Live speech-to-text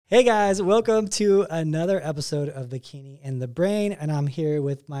Hey guys, welcome to another episode of Bikini in the Brain, and I'm here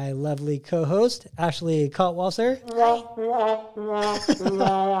with my lovely co-host, Ashley Kaltwasser.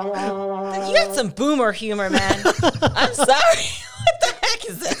 You got some boomer humor, man. I'm sorry. What the heck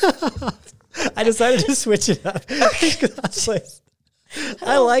is this? I decided to switch it up. I'm just going to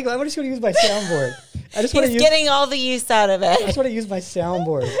use my soundboard. He's getting all the use out of I it. just want to use my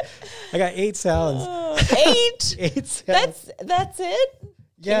soundboard. I got 8 sounds. 8? 8 sounds. That's it?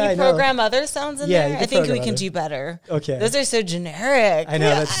 Yeah, Can you I know. program other sounds in Yeah, you there? can I think we program can other. do better. Okay. Those are so generic. I know,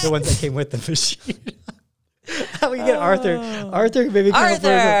 that's the ones that came with the machine. How we can get Arthur? Arthur maybe come up with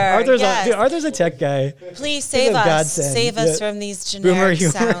Arthur, yes. Arthur's a tech guy. Please He's save a us. godsend. Save us Yeah. from these Boomer generic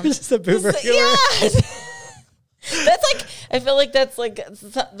humor. sounds. It's the boomer humor. Yes. That's like, I feel like that's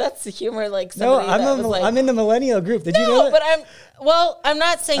the humor like No, somebody I'm in the millennial group. Did you know that? but I'm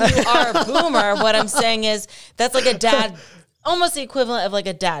not saying you are a boomer. What I'm saying is that's like a dad, almost the equivalent of like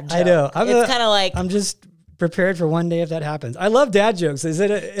a dad joke. I know. It's kind of like I'm just prepared for one day if that happens. I love dad jokes.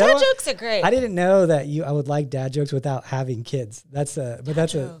 dad jokes are great. I didn't know that I would like dad jokes without having kids. That's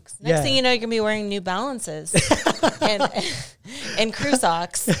jokes. Next thing you know, you're gonna be wearing New Balances and crew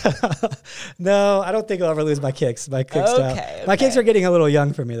socks. No, I don't think I'll ever lose my kicks. My kick style. Okay. My kicks are getting a little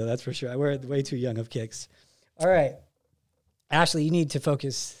young for me though. That's for sure. I wear way too young of kicks. All right, Ashley, you need to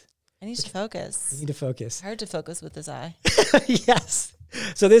focus. I need to focus. You need to focus. Hard to focus with this eye. Yes.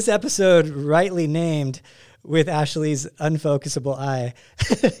 So this episode, rightly named with Ashley's unfocusable eye,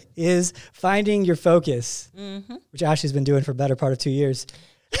 is finding your focus, which Ashley's been doing for a better part of 2 years.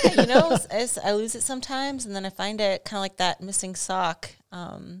 Yeah, I lose it sometimes, and then I find it kind of like that missing sock.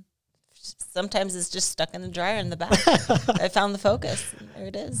 Sometimes it's just stuck in the dryer in the back. I found the focus. There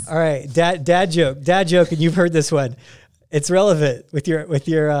it is. All right, dad joke, and you've heard this one. It's relevant with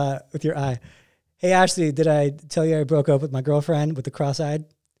your eye. Hey Ashley, did I tell you I broke up with my girlfriend with the cross-eyed?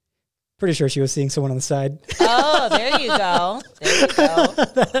 Pretty sure she was seeing someone on the side. Oh, there you go. There you go.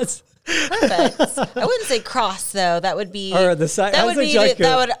 That's Perfect. I wouldn't say cross though. That would be or the side. That would be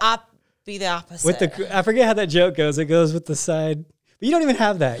be the opposite. With I forget how that joke goes. It goes with the side. But you don't even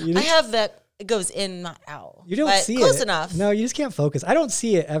have that. I have that. It goes in, not out. You don't but see close it. enough. No, you just can't focus. I don't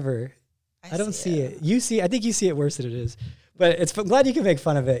see it ever. I don't see it. You see. I think you see it worse than it is. But I'm glad you can make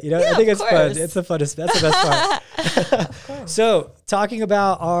fun of it. You know, Yeah, I think of it's course. fun. It's the funnest. That's the best part. Of course. So talking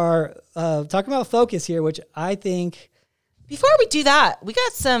about focus here, which I think. Before we do that, we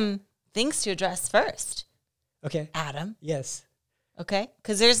got some things to address first. Okay. Adam. Yes. Okay.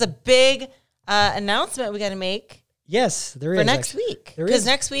 Because there's a big announcement we got to make. Yes, there is. For next week. Because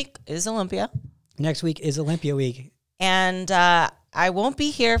next week is Olympia. Next week is Olympia week. And I won't be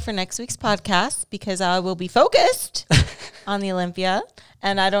here for next week's podcast because I will be focused on the Olympia.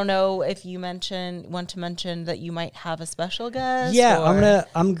 And I don't know if you want to mention that you might have a special guest. Yeah,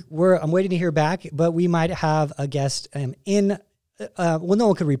 I'm waiting to hear back, but we might have a guest no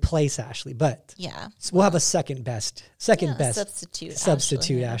one could replace Ashley, but yeah, we'll have a second best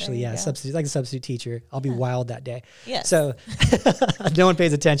substitute Ashley. Yeah, substitute, like a substitute teacher. I'll be wild that day. Yes. So no one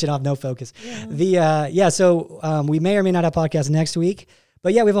pays attention. I'll have no focus. Yeah. So we may or may not have podcast next week,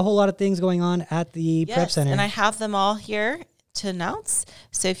 but yeah, we have a whole lot of things going on at the prep center, and I have them all here to announce.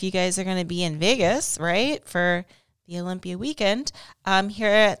 So if you guys are going to be in Vegas, right, for the Olympia weekend, here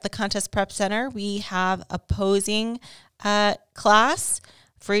at the Contest Prep Center, we have a posing class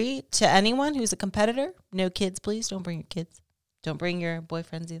free to anyone who's a competitor. No kids, please. Don't bring your kids. Don't bring your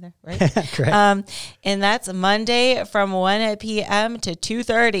boyfriends either, right? Correct. And that's Monday from 1 p.m. to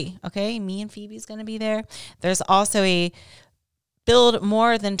 2:30. Okay, me and Phoebe's going to be there. There's also a Build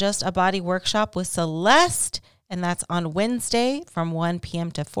More Than Just a Body workshop with Celeste, and that's on Wednesday from 1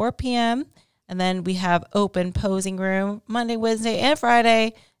 p.m. to 4 p.m. And then we have open posing room Monday, Wednesday, and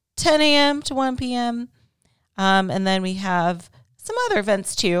Friday, 10 a.m. to 1 p.m. And then we have some other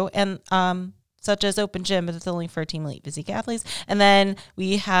events too, and such as open gym, but it's only for Team Elite Physique athletes. And then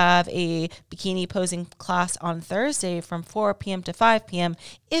we have a bikini posing class on Thursday from 4 p.m. to 5 p.m.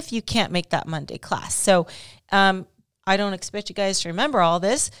 if you can't make that Monday class. So I don't expect you guys to remember all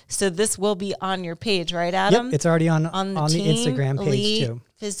this. So this will be on your page, right, Adam? Yep, it's already on the Team Instagram page Elite too.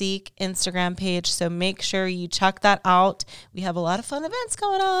 Physique Instagram page. So make sure you check that out. We have a lot of fun events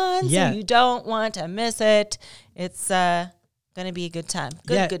going on. Yeah. So you don't want to miss it. It's going to be a good time.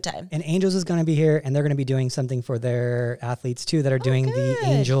 Good time. And Angels is going to be here, and they're going to be doing something for their athletes too that are doing the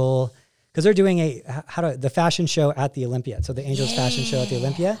Angel, because they're doing the fashion show at the Olympia. So the Angels fashion show at the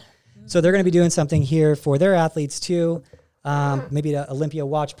Olympia. So they're going to be doing something here for their athletes too. maybe the Olympia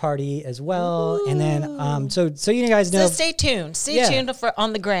watch party as well. Ooh. And then, so you guys know. So stay tuned. Stay tuned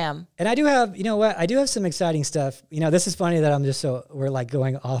on the gram. And I do have, you know what? I do have some exciting stuff. You know, this is funny that we're like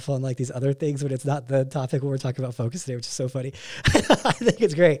going off on like these other things when it's not the topic when we're talking about focus today, which is so funny. I think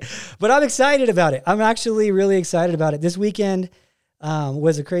it's great, but I'm excited about it. I'm actually really excited about it. This weekend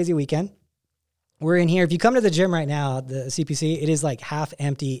was a crazy weekend. We're in here. If you come to the gym right now, the CPC, it is like half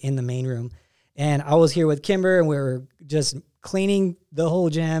empty in the main room. And I was here with Kimber, and we were just cleaning the whole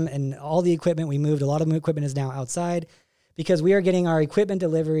gym and all the equipment. We moved. A lot of the equipment is now outside because we are getting our equipment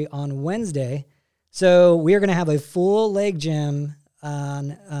delivery on Wednesday. So we are going to have a full leg gym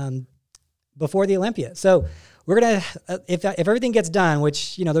on before the Olympia. So we're going to, if everything gets done,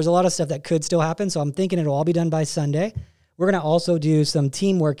 which, you know, there's a lot of stuff that could still happen. So I'm thinking it'll all be done by Sunday. We're going to also do some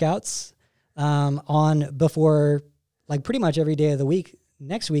team workouts on before, like pretty much every day of the week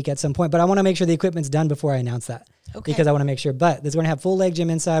next week at some point, but I want to make sure the equipment's done before I announce that. Okay. Because I want to make sure, but there's going to have full leg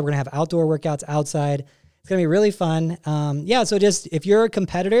gym inside. We're going to have outdoor workouts outside. It's going to be really fun. So just, if you're a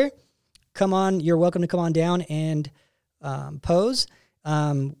competitor, come on, you're welcome to come on down and pose.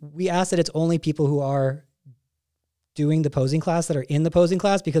 We ask that it's only people who are doing the posing class that are in the posing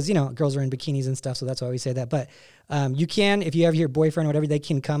class, because, you know, girls are in bikinis and stuff. So that's why we say that. But you can, if you have your boyfriend or whatever, they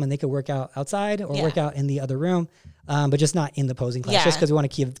can come and they can work out outside or work out in the other room. But just not in the posing class, just because we want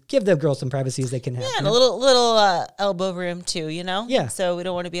to give the girls some privacy as they can have. Yeah, and a little elbow room too, you know? Yeah. So we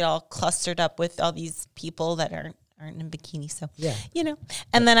don't want to be all clustered up with all these people that aren't in bikinis. So, you know.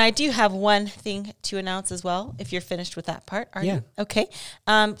 And then I do have one thing to announce as well, if you're finished with that part. Are you? Okay.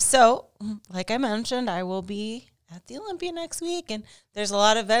 So, like I mentioned, I will be at the Olympia next week, and there's a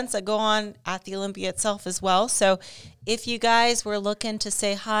lot of events that go on at the Olympia itself as well. So if you guys were looking to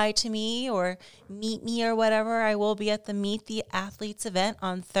say hi to me or meet me or whatever, I will be at the Meet the Athletes event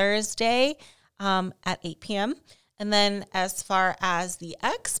on Thursday at 8 p.m. And then as far as the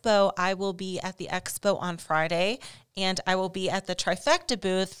expo, I will be at the expo on Friday, and I will be at the Trifecta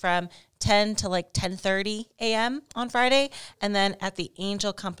booth from 10 to like 10:30 a.m. on Friday, and then at the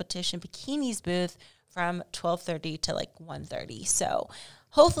Angel Competition Bikinis booth from 12:30 to like 1:30. So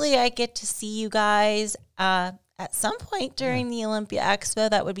hopefully I get to see you guys at some point during the Olympia Expo.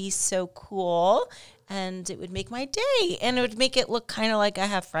 That would be so cool. And it would make my day. And it would make it look kind of like I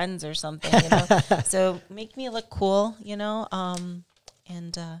have friends or something, you know. So make me look cool, you know.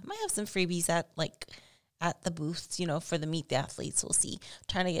 And might have some freebies at the booths, you know, for the Meet the Athletes. We'll see.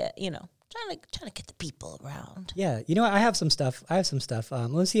 Trying to get, you know, trying to get the people around. Yeah, you know what? I have some stuff.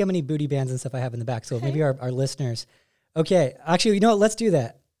 Let's see how many booty bands and stuff I have in the back. So maybe our listeners. Okay, actually, you know what? Let's do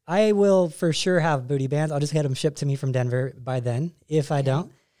that. I will for sure have booty bands. I'll just get them shipped to me from Denver by then, if I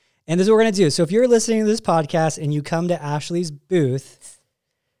don't. And this is what we're going to do. So if you're listening to this podcast and you come to Ashley's booth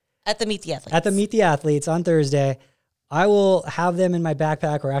at the Meet the Athletes on Thursday, I will have them in my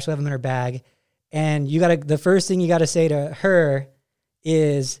backpack, or Ashley will have them in her bag. And the first thing you got to say to her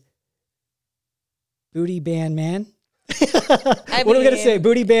is, booty band man. What are we going to say?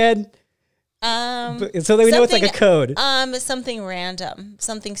 Booty band? So that we know it's like a code. Something random.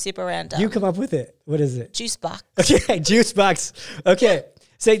 Something super random. You come up with it. What is it? Juice box. Okay, juice box. Okay.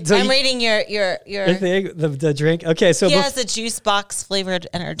 So I'm reading your thing, the drink. Okay, so he has a juice box flavored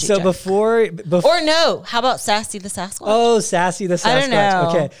energy drink. Before or no, how about Sassy the Sasquatch? Oh, Sassy the Sasquatch. I don't know.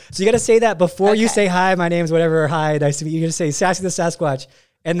 Okay, so you got to say that before you say hi, my name's whatever, or hi, nice to meet you. You got to say Sassy the Sasquatch,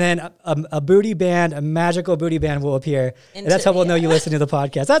 and then a booty band, a magical booty band will appear, and that's how we'll know you listen to the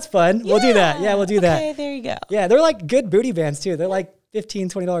podcast. That's fun. We'll do that. Yeah, we'll do that. Okay, there you go. Yeah, they're like good booty bands too. They're like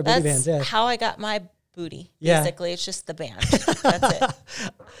 $15, $20 booty bands. Yeah, how I got my booty. Basically, it's just the band. That's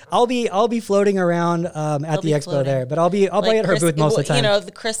it. I'll be floating around at the expo there, but I'll be at her booth most of the time. You know,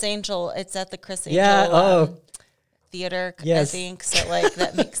 the Chris Angel. It's at the Chris Angel theater. Yes. I think so. Like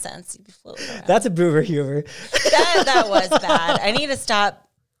that makes sense. You'd be floating around. That's a boober humor. That was bad. I need to stop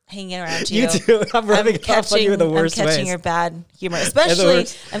hanging around you. You too. I'm rubbing off on you in the worst ways. I'm catching your bad humor. Especially,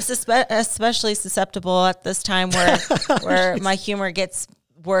 I'm especially susceptible at this time where my humor gets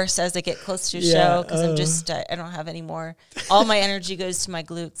worse as I get close to a show, because I'm just I don't have any more. All my energy goes to my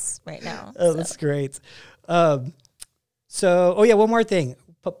glutes right now. That's great. One more thing.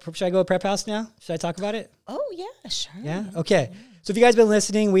 Should I go to Prep House now? Should I talk about it? Oh yeah, sure. Yeah. Okay. So if you guys been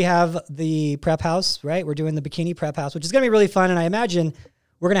listening, we have the Prep House, right? We're doing the Bikini Prep House, which is going to be really fun, and I imagine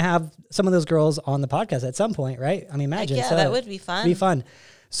we're going to have some of those girls on the podcast at some point, right? I mean, imagine. Yeah, that would be fun. Be fun.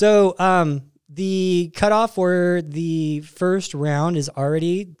 So the cutoff for the first round is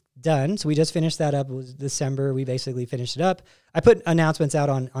already done. So we just finished that up. It was December. We basically finished it up. I put announcements out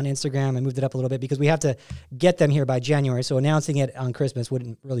on Instagram. I moved it up a little bit because we have to get them here by January. So announcing it on Christmas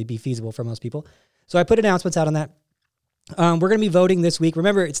wouldn't really be feasible for most people. So I put announcements out on that. We're going to be voting this week.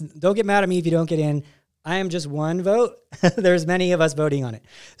 Remember, don't get mad at me if you don't get in. I am just one vote. There's many of us voting on it.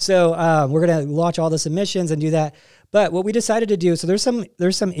 So we're going to launch all the submissions and do that. But what we decided to do, so there's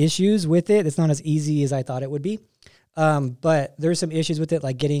some issues with it. It's not as easy as I thought it would be. But there's some issues with it,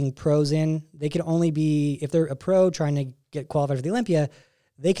 like getting pros in. They can only be, if they're a pro trying to get qualified for the Olympia,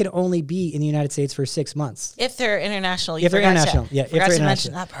 they can only be in the United States for 6 months. If they're international. If they're international. Yeah, if they're to international.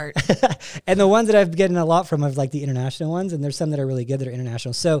 mention that part. And the ones that I've getting a lot from are like the international ones, and there's some that are really good that are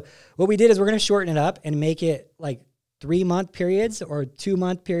international. So what we did is we're going to shorten it up and make it like 3-month periods or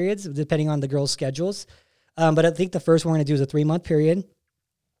 2-month periods, depending on the girls' schedules. But I think the first one we're going to do is a 3-month period.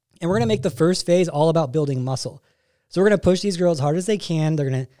 And we're going to make the first phase all about building muscle. So we're going to push these girls as hard as they can. They're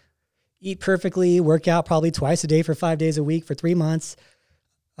going to eat perfectly, work out probably twice a day for 5 days a week for 3 months.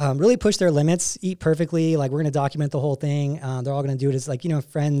 Really push their limits, eat perfectly. Like, we're going to document the whole thing. They're all going to do it as, like,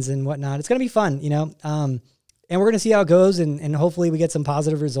 friends and whatnot. It's going to be fun, and we're going to see how it goes, and hopefully we get some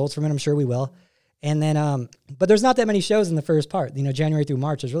positive results from it. I'm sure we will. And then, but there's not that many shows in the first part. January through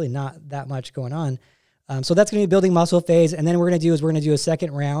March, there's really not that much going on. So that's going to be building muscle phase. And then we're going to do a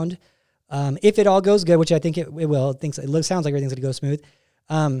second round. If it all goes good, which I think it will, sounds like everything's going to go smooth.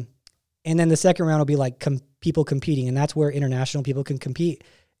 And then the second round will be like people competing, and that's where international people can compete.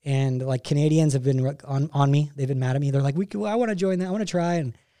 And like Canadians have been on me. They've been mad at me. They're like, I want to join that. I want to try.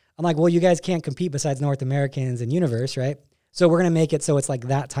 And I'm like, well, you guys can't compete besides North Americans and Universe, right? So we're going to make it so it's like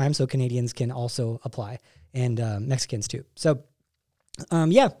that time so Canadians can also apply, and Mexicans too. So,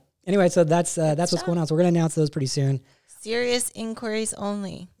 yeah. Anyway, so that's what's going on. So we're going to announce those pretty soon. Serious inquiries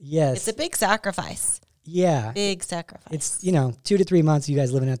only. Yes. It's a big sacrifice. Yeah. Big sacrifice. It's, 2 to 3 months you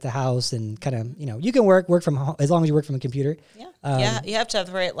guys living at the house, and kind of, you can work from home as long as you work from a computer. Yeah. You have to have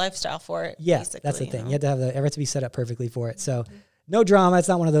the right lifestyle for it. Yeah, that's the thing. You have to have it has to be set up perfectly for it. So no drama. It's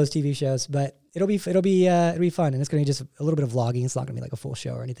not one of those TV shows, but it'll be fun, and it's going to be just a little bit of vlogging. It's not going to be like a full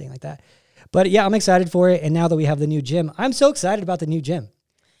show or anything like that. But yeah, I'm excited for it. And now that we have the new gym, I'm so excited about the new gym.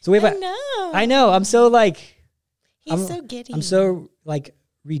 So I know. I'm so He's so giddy. I'm so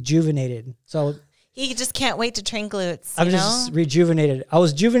rejuvenated. So he just can't wait to train glutes. I'm just rejuvenated. I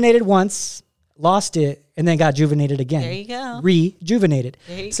was juvenated once, lost it, and then got juvenated again. There you go. Rejuvenated.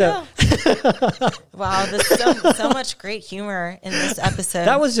 There you go. Wow, there's so much great humor in this episode.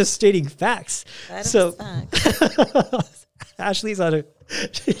 That was just stating facts. That was facts. Ashley's on her.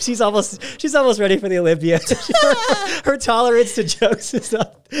 She's almost ready for the Olympia. Her tolerance to jokes is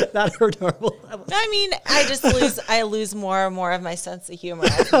not her normal level. I mean, I lose more and more of my sense of humor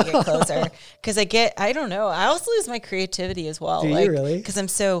as we get closer, because I don't know. I also lose my creativity as well. Do you really? Because I'm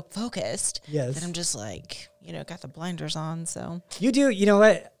so focused. Yes. That I'm just got the blinders on. So you do. You know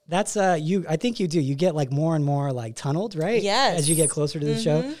what? That's you. I think you do. You get more and more tunneled, right? Yes. As you get closer to the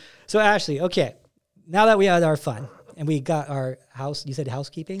show. So Ashley, okay. Now that we had our fun and we got our house, you said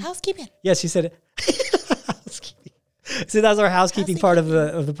housekeeping? Housekeeping. Yes, you said housekeeping. So that's our housekeeping part of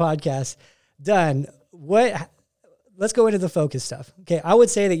the podcast done. Let's go into the focus stuff. Okay, I would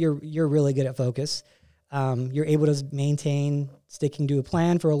say that you're really good at focus. You're able to maintain sticking to a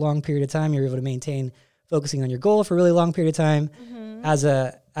plan for a long period of time. You're able to maintain focusing on your goal for a really long period of time. Mm-hmm.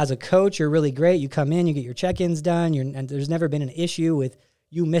 As a coach, you're really great. You come in, you get your check-ins done, and there's never been an issue with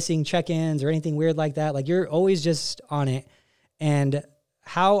you missing check-ins or anything weird like that. You're always just on it. And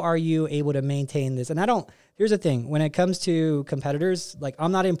how are you able to maintain this? And here's the thing, when it comes to competitors,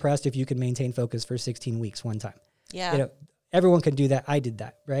 I'm not impressed if you can maintain focus for 16 weeks one time. Yeah. Everyone can do that. I did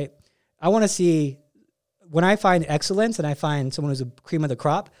that, right? I want to see, when I find excellence and I find someone who's a cream of the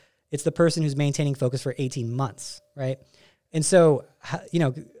crop, it's the person who's maintaining focus for 18 months, right? And so,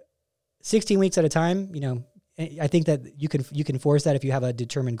 16 weeks at a time, I think that you can force that if you have a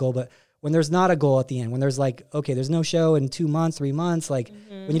determined goal. But when there's not a goal at the end, when there's okay, there's no show in 2 months, 3 months, when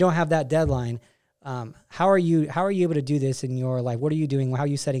you don't have that deadline, how are you able to do this in your life? What are you doing? How are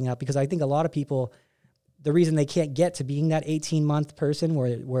you setting up? Because I think a lot of people, the reason they can't get to being that 18-month person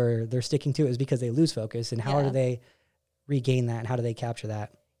where they're sticking to it is because they lose focus. And how do they regain that? And how do they capture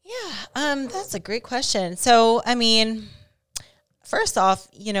that? Yeah, that's a great question. So, I mean, first off,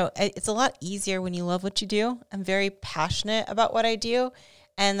 it's a lot easier when you love what you do. I'm very passionate about what I do.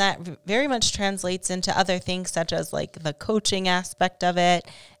 And that very much translates into other things such as the coaching aspect of it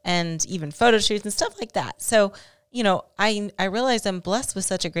and even photo shoots and stuff like that. So, I realize I'm blessed with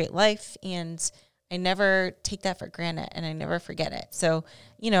such a great life, and I never take that for granted and I never forget it. So,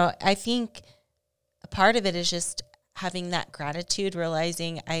 I think a part of it is just having that gratitude,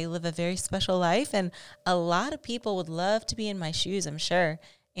 realizing I live a very special life, and a lot of people would love to be in my shoes, I'm sure.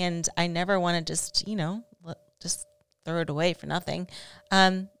 And I never want to just throw it away for nothing.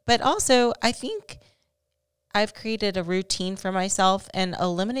 But also, I think I've created a routine for myself and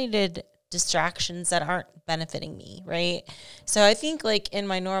eliminated distractions that aren't benefiting me, right? So I think like in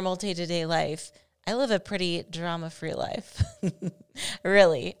my normal day-to-day life, I live a pretty drama-free life.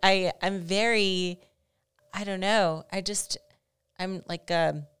 Really. I'm very, I don't know. I'm like,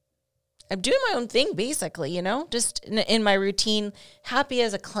 I'm doing my own thing basically, just in my routine, happy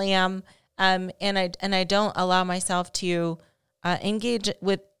as a clam. And I don't allow myself to engage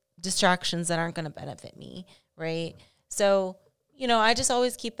with distractions that aren't going to benefit me, right? So, I just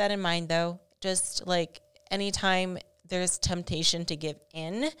always keep that in mind though. Just like anytime there's temptation to give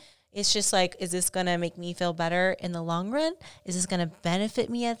in, it's just like, is this going to make me feel better in the long run? Is this going to benefit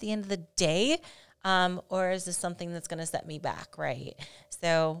me at the end of the day? Or is this something that's going to set me back, right?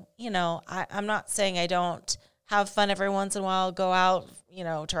 So, I'm not saying I don't have fun every once in a while, go out,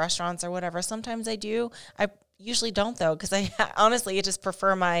 to restaurants or whatever. Sometimes I do. I usually don't though, because I honestly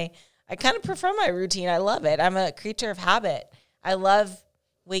I kind of prefer my routine. I love it. I'm a creature of habit. I love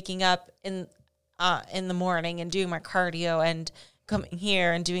waking up in the morning and doing my cardio and coming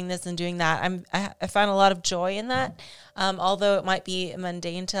here and doing this and doing that. I find a lot of joy in that. Although it might be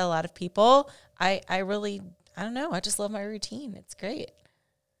mundane to a lot of people, I don't know. I just love my routine. It's great.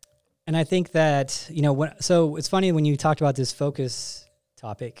 And I think that, so it's funny when you talked about this focus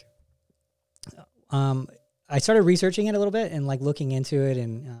topic, I started researching it a little bit and like looking into it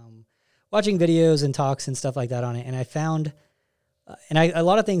and watching videos and talks and stuff like that on it. And I found, a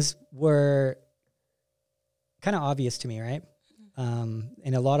lot of things were kind of obvious to me, right?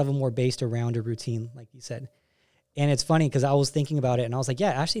 And a lot of them were based around a routine, like you said. And it's funny because I was thinking about it and I was like,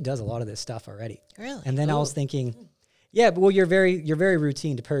 yeah, Ashley does a lot of this stuff already. Really? And then I was thinking, yeah, but well, you're very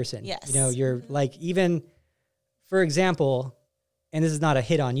routine person. Yes. You're like, even, for example, and this is not a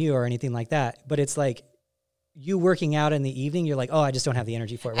hit on you or anything like that, but it's like you working out in the evening, you're like, oh, I just don't have the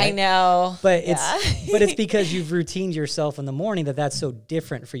energy for it, right? I know. But it's because you've routined yourself in the morning that's so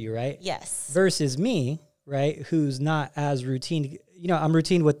different for you, right? Yes. Versus me, right, who's not as routine. I'm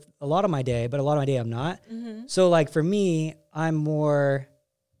routine with a lot of my day, but a lot of my day I'm not. Mm-hmm. So like for me, I'm more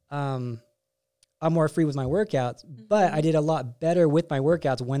free with my workouts, but I did a lot better with my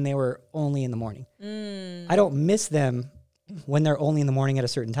workouts when they were only in the morning. I don't miss them when they're only in the morning at a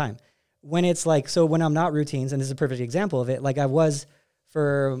certain time. When it's like, so when I'm not routines, and this is a perfect example of it, like I was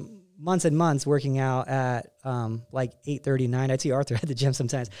for months and months working out at like 8:30, 9. I'd see Arthur at the gym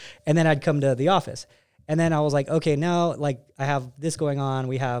sometimes, and then I'd come to the office. And then I was like, okay, now like I have this going on.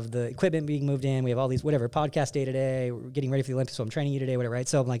 We have the equipment being moved in. We have all these, whatever, podcast day today. We're getting ready for the Olympics, so I'm training you today, whatever, right?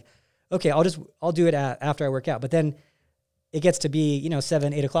 So I'm like, okay, I'll do it after I work out. But then it gets to be,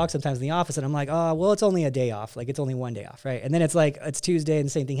 7, 8 o'clock sometimes in the office. And I'm like, oh, well, it's only a day off. Like it's only one day off, right? And then it's like, it's Tuesday and the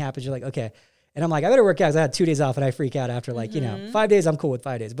same thing happens. You're like, okay. And I'm like, I better work out because I had 2 days off and I freak out after 5 days. I'm cool with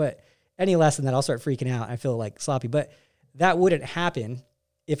 5 days. But any less than that, I'll start freaking out. I feel like sloppy. But that wouldn't happen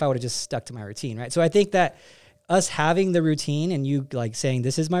if I would have just stuck to my routine, right? So I think that us having the routine and you like saying,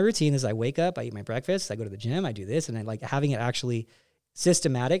 this is my routine, is I wake up, I eat my breakfast, I go to the gym, I do this, and I like having it actually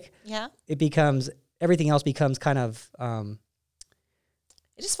systematic. Yeah. Everything else becomes kind of,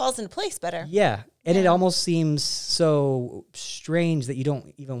 it just falls into place better. Yeah. And it almost seems so strange that you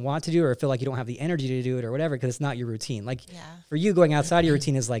don't even want to do or feel like you don't have the energy to do it or whatever, because it's not your routine. Like for you, going outside your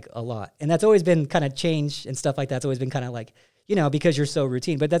routine is like a lot. And that's always been kind of change and stuff like that. It's always been kind of like, because you're so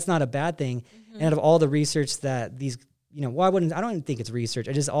routine, but that's not a bad thing. And out of all the research that these, I don't even think it's research.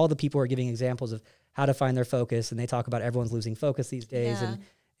 I just, all the people are giving examples of how to find their focus. And they talk about everyone's losing focus these days.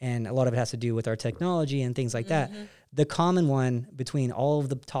 And a lot of it has to do with our technology and things like that. The common one between all of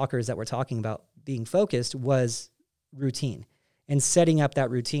the talkers that we're talking about being focused was routine and setting up that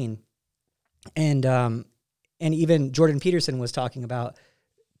routine. And even Jordan Peterson was talking about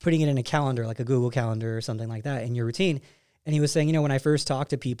putting it in a calendar, like a Google Calendar or something like that, in your routine. And he was saying, when I first talk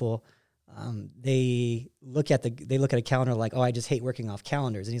to people, they look at a calendar like, oh, I just hate working off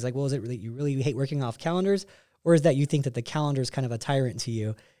calendars. And he's like, well, is it really, you really hate working off calendars? Or is that you think that the calendar is kind of a tyrant to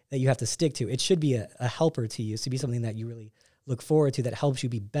you that you have to stick to? It should be a helper to you. It should be something that you really look forward to, that helps you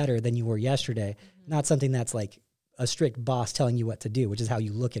be better than you were yesterday. Not something that's like a strict boss telling you what to do, which is how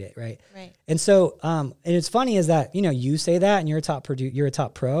you look at it, right? Right. And so, and it's funny is that, you say that and you're a top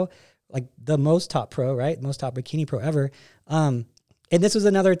pro, like the most top pro, right? Most top bikini pro ever. And this was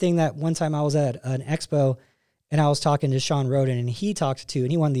another thing that one time I was at an expo and I was talking to Sean Roden, and he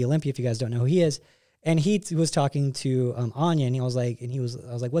won the Olympia, if you guys don't know who he is. And he was talking to Anya, and I was like,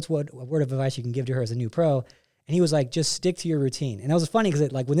 what's a word of advice you can give to her as a new pro? And he was like, just stick to your routine. And that was funny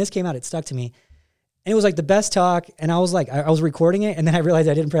because when this came out, it stuck to me. And it was like the best talk. And I was like, I was recording it, and then I realized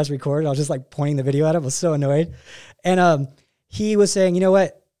I didn't press record. I was just like pointing the video at him. I was so annoyed. And he was saying, you know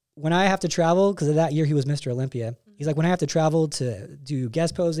what? when I have to travel, because that year he was Mr. Olympia, he's like, when I have to travel to do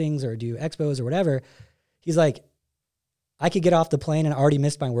guest posings or do expos or whatever, he's like, I could get off the plane and I already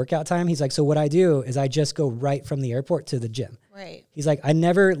missed my workout time. He's like, so what I do is I just go right from the airport to the gym. Right. He's like, I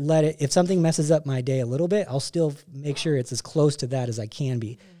never let it, if something messes up my day a little bit, I'll still make sure it's as close to that as I can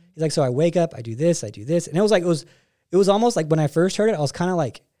be. He's like, so I wake up, I do this. And it was like, it was almost like when I first heard it, I was kind of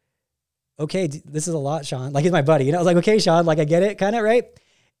like, okay, this is a lot, Sean. Like, he's my buddy, I was like, okay, Sean, like I get it, kind of, right?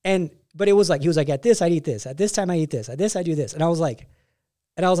 But it was like, he was like, at this, I eat this. At this time, I eat this. At this, I do this. And I was like,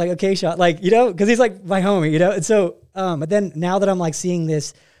 okay, Sean, like, because he's like my homie, And so, but then now that I'm like seeing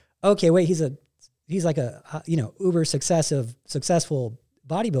this, okay, wait, he's like a, uber successful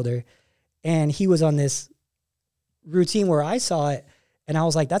bodybuilder. And he was on this routine where I saw it and I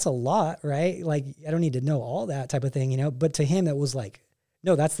was like, that's a lot, right? Like, I don't need to know all that type of thing, But to him, it was like,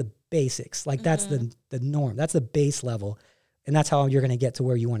 no, that's the basics. Like, that's the norm. That's the base level. And that's how you're going to get to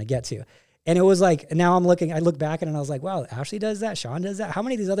where you want to get to. And it was like, now I look back and I was like, wow, Ashley does that. Sean does that. How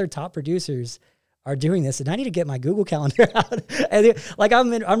many of these other top producers are doing this? And I need to get my Google Calendar out. And like,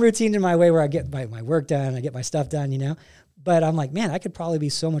 I'm routine in my way where I get my work done, I get my stuff done, But I'm like, man, I could probably be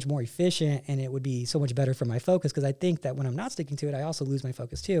so much more efficient and it would be so much better for my focus. Because I think that when I'm not sticking to it, I also lose my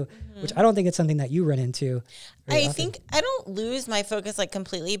focus too, which I don't think it's something that you run into. I think I don't lose my focus like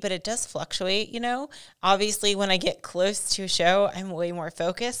completely, but it does fluctuate, Obviously, when I get close to a show, I'm way more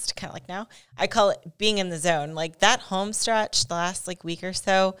focused, kind of like now. I call it being in the zone. Like that home stretch, the last like week or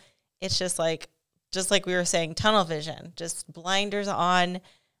so, it's just like we were saying, tunnel vision, just blinders on.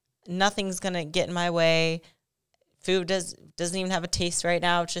 Nothing's going to get in my way. Food doesn't even have a taste right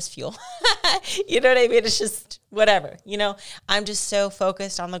now. It's just fuel. You know what I mean? It's just whatever, I'm just so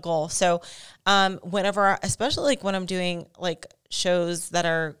focused on the goal. So whenever, especially like when I'm doing like shows that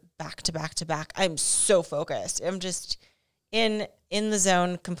are back to back to back, I'm so focused. I'm just in the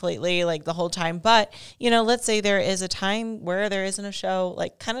zone completely, like the whole time. But, let's say there is a time where there isn't a show,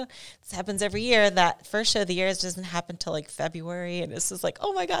 like kind of this happens every year. That first show of the year doesn't happen till like February. And it's just like,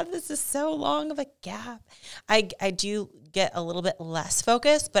 oh my God, this is so long of a gap. I do get a little bit less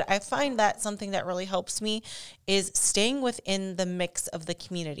focused, but I find that something that really helps me is staying within the mix of the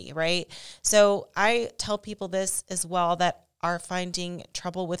community, right? So I tell people this as well, that are finding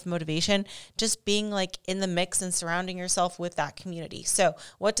trouble with motivation, just being like in the mix and surrounding yourself with that community. So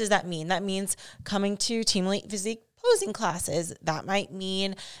what does that mean? That means coming to Team Elite Physique posing classes. That might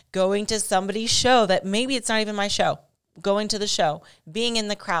mean going to somebody's show that maybe it's not even my show, going to the show, being in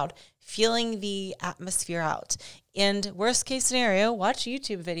the crowd, feeling the atmosphere out. And worst case scenario, watch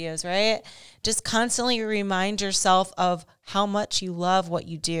YouTube videos, right? Just constantly remind yourself of how much you love what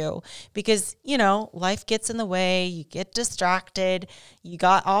you do, because, life gets in the way, you get distracted, you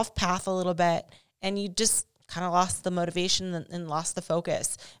got off path a little bit, and you just kind of lost the motivation and lost the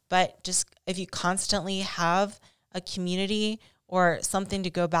focus. But just if you constantly have a community or something to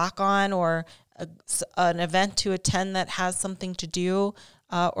go back on, or an event to attend that has something to do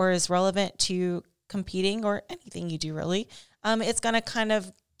or is relevant to competing or anything you do really, it's going to kind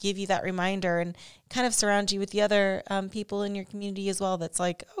of give you that reminder and kind of surround you with the other people in your community as well. That's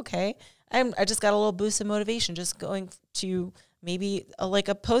like, okay, I just got a little boost of motivation just going to maybe like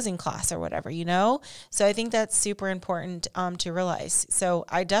a posing class or whatever, So I think that's super important to realize. So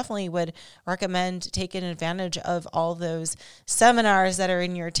I definitely would recommend taking advantage of all those seminars that are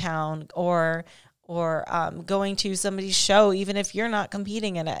in your town, or going to somebody's show, even if you're not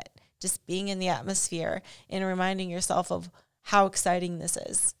competing in it. Just being in the atmosphere and reminding yourself of how exciting this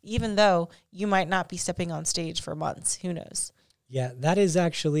is, even though you might not be stepping on stage for months. Who knows? Yeah, that is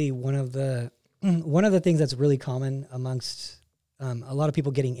actually one of the things that's really common amongst a lot of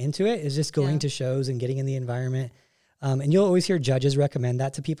people getting into it, is just going to shows and getting in the environment. And you'll always hear judges recommend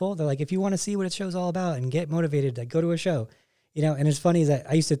that to people. They're like, if you want to see what a show's all about and get motivated, like, go to a show. And it's funny that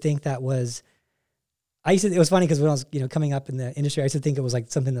I used to think that was, it was funny because when I was, coming up in the industry, I used to think it was like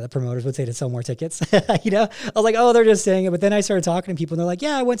something that the promoters would say to sell more tickets. I was like, oh, they're just saying it. But then I started talking to people and they're like,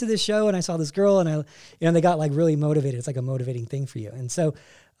 yeah, I went to this show and I saw this girl and they got like really motivated. It's like a motivating thing for you. And so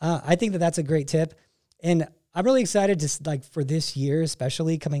I think that that's a great tip. And I'm really excited to like for this year,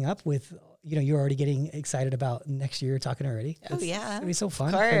 especially coming up with, you're already getting excited about next year, talking already. Yeah. It'll be so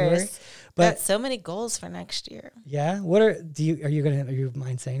fun. Of course. But got so many goals for next year. Yeah. Are you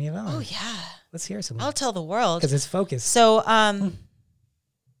mind saying any of them? Oh yeah. Let's hear some. I'll tell the world. Because it's focused. So I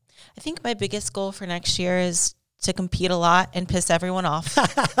think my biggest goal for next year is to compete a lot and piss everyone off.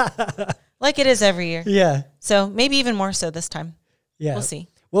 Like it is every year. Yeah. So maybe even more so this time. Yeah. We'll see.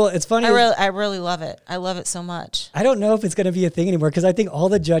 Well, it's funny. I really love it. I love it so much. I don't know if it's going to be a thing anymore, because I think all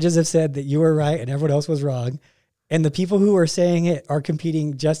the judges have said that you were right and everyone else was wrong. And the people who are saying it are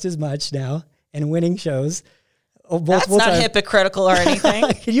competing just as much now and winning shows. That's not hypocritical or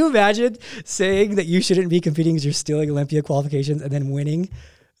anything. Can you imagine saying that you shouldn't be competing because you're stealing Olympia qualifications and then winning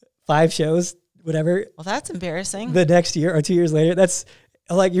 5 shows, whatever? Well, that's embarrassing. The next year or 2 years later, that's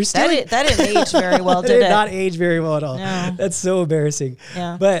like you're stealing. That didn't age very well, did it? Not age very well at all. No. That's so embarrassing.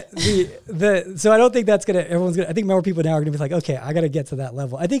 Yeah. But so I don't think that's I think more people now are gonna be like, okay, I got to get to that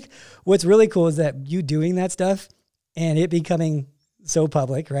level. I think what's really cool is that you doing that stuff and it becoming so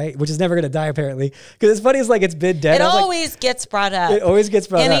public, right? Which is never going to die apparently. Because it's funny, it's like it's been dead. It always gets brought up. It always gets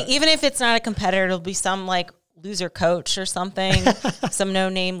brought up. Even if it's not a competitor, it'll be some like loser coach or something, some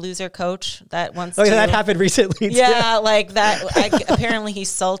no-name loser coach that wants to. Yeah, that happened recently too. Yeah, like that. Apparently he's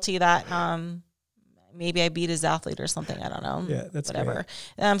salty that maybe I beat his athlete or something. I don't know. Yeah, that's whatever. great.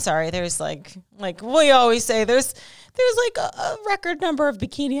 I'm sorry. There's like we always say, there's like a record number of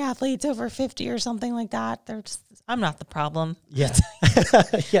bikini athletes over 50 or something like that. I'm not the problem. Yeah.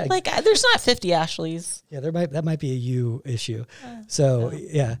 Yeah. Like there's not 50 Ashleys. Yeah, that might be a you issue. So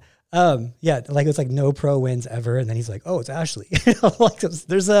yeah. Like it's like no pro wins ever, and then he's like, "Oh, it's Ashley." Like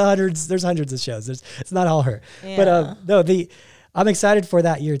there's hundreds of shows. It's not all her, Yeah. But I'm excited for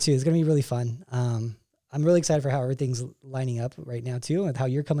that year too. It's gonna be really fun. I'm really excited for how everything's lining up right now too, and how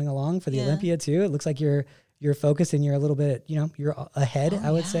you're coming along for the Olympia too. It looks like you're focused and you're a little bit, you're ahead.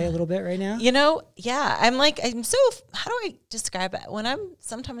 I would say a little bit right now. I'm so. How do I describe it?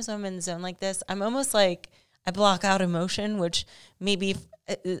 Sometimes when I'm in the zone like this, I'm almost like I block out emotion, which maybe.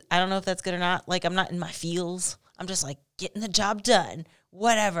 I don't know if that's good or not. Like I'm not in my feels. I'm just like getting the job done.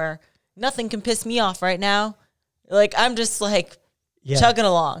 Whatever. Nothing can piss me off right now. Like I'm just like chugging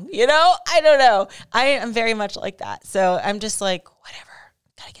along. I don't know. I am very much like that. So I'm just like whatever.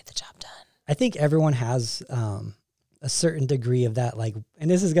 Gotta get the job done. I think everyone has a certain degree of that. Like,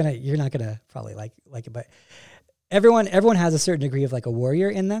 and this is you're not gonna probably like it, but everyone has a certain degree of like a warrior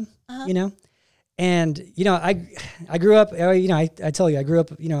in them. And, I grew up, I tell you, I grew up,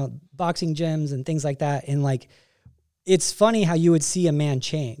 boxing gyms and things like that. And like, it's funny how you would see a man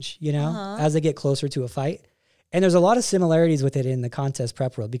change, as they get closer to a fight. And there's a lot of similarities with it in the contest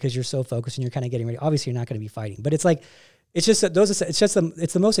prep world because you're so focused and you're kind of getting ready. Obviously, you're not going to be fighting, but it's like, it's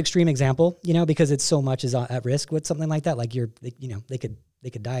the most extreme example, because it's so much is at risk with something like that. Like they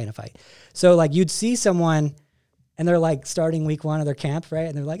could die in a fight. So like you'd see someone and they're like starting week 1 of their camp, right?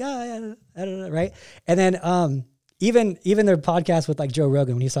 And they're like, I don't know, right? And then even their podcast with like Joe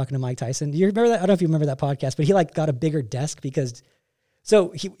Rogan when he's talking to Mike Tyson. Do you remember that? I don't know if you remember that podcast, but he like got a bigger desk because.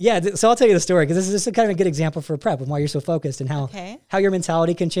 So I'll tell you the story because this is just kind of a good example for prep and why you're so focused and how your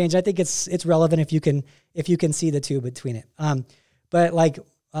mentality can change. I think it's relevant if you can see the two between it. But like it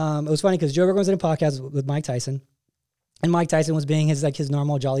was funny because Joe Rogan was in a podcast with Mike Tyson. And Mike Tyson was being his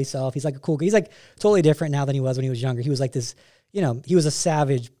normal jolly self. He's like a cool guy. He's like totally different now than he was when he was younger. He was like this, he was a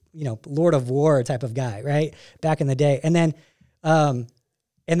savage, Lord of War type of guy, right? Back in the day. And then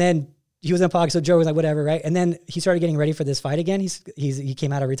he was in a podcast, so Joe was like, whatever, right? And then he started getting ready for this fight again. He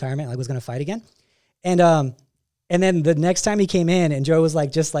came out of retirement, like was going to fight again. And then the next time he came in and Joe was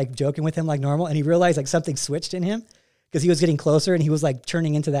like, just like joking with him like normal. And he realized like something switched in him because he was getting closer and he was like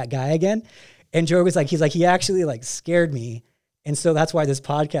turning into that guy again. And Joe was like, he actually like scared me. And so that's why this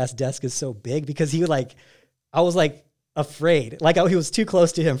podcast desk is so big because I was like afraid. Like he was too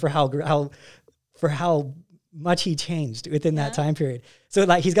close to him for how much he changed within that time period. So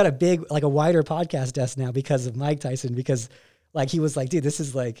like, he's got a wider podcast desk now because of Mike Tyson, because like, he was like, dude, this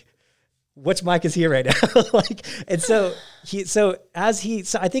is like, which mic is here right now? Like, and so I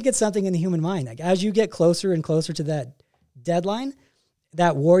think it's something in the human mind. Like as you get closer and closer to that deadline,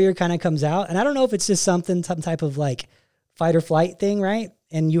 that warrior kind of comes out. And I don't know if it's just some type of like fight or flight thing, right?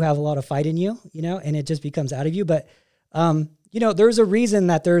 And you have a lot of fight in you, and it just becomes out of you. But, there's a reason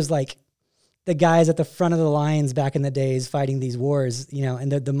that there's like the guys at the front of the lines back in the days fighting these wars,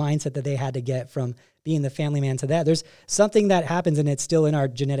 and the mindset that they had to get from being the family man to that. There's something that happens, and it's still in our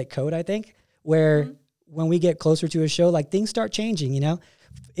genetic code, I think, where when we get closer to a show, like things start changing,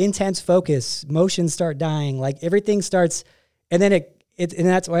 intense focus, motions start dying, like everything starts, and then and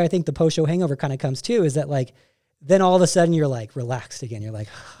that's why I think the post-show hangover kind of comes too, is that like, then all of a sudden you're like relaxed again. You're like,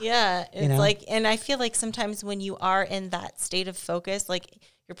 yeah, it's like, and I feel like sometimes when you are in that state of focus, like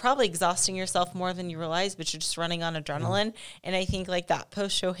you're probably exhausting yourself more than you realize, but you're just running on adrenaline. Yeah. And I think like that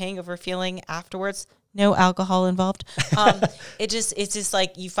post-show hangover feeling afterwards, no alcohol involved. It's just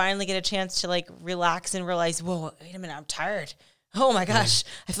like you finally get a chance to like relax and realize, whoa, wait a minute, I'm tired. Oh my gosh,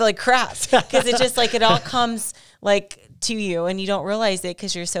 I feel like crap. Because it just like, it all comes like to you and you don't realize it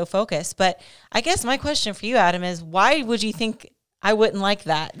because you're so focused. But I guess my question for you, Adam, is why would you think I wouldn't like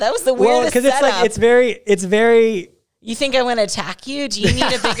that. That was the Well, weirdest because it's like it's very. You think I'm going to attack you? Do you need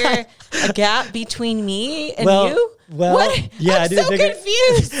a gap between me and you? Well, what? Yeah, I'm so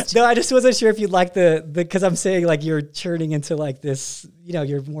confused. No, I just wasn't sure if you'd like because I'm saying like you're turning into like this,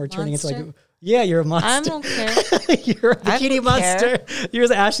 you're more turning into like, you're a monster. I don't care. You're a bikini monster.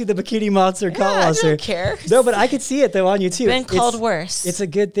 You're Ashley the bikini monster call monster. I don't care. No, but I could see it though on you too. Been called worse. It's a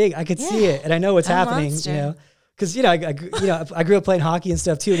good thing. I could see it, and I know what's happening. Monster. Because I grew up playing hockey and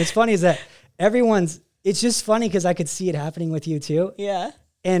stuff too. And it's funny is that it's just funny because I could see it happening with you too. Yeah.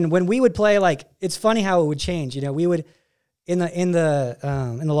 And when we would play, like, it's funny how it would change. We would in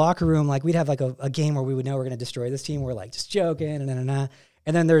the locker room, like we'd have like a game where we would know we're going to destroy this team. We're like just joking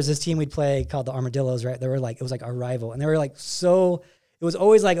and then there was this team we'd play called the Armadillos, right? They were like, it was like our rival, and they were like, it was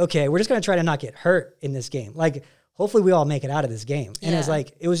always like, okay, we're just going to try to not get hurt in this game. Like, hopefully we all make it out of this game. And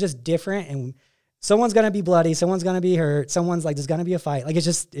it was just different. And someone's going to be bloody. Someone's going to be hurt. Someone's like, there's going to be a fight. Like,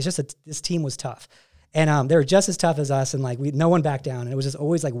 this team was tough. And they were just as tough as us, and like no one backed down, and it was just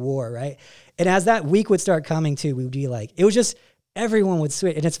always like war, right? And as that week would start coming too, we would be like, it was just everyone would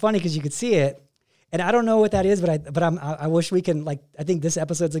switch, and it's funny because you could see it, and I don't know what that is, but I wish we can like. I think this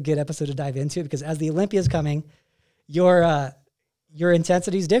episode's a good episode to dive into because as the Olympia's coming, your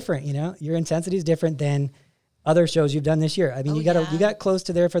intensity is different. Your intensity is different than other shows you've done this year. I mean, you got close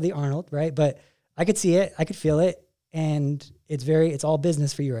to there for the Arnold, right? But I could see it, I could feel it. And it's all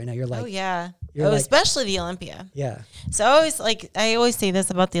business for you right now. You're like, especially the Olympia. Yeah. So I always say this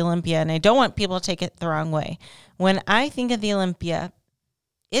about the Olympia, and I don't want people to take it the wrong way. When I think of the Olympia,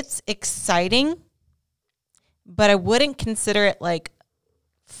 it's exciting, but I wouldn't consider it like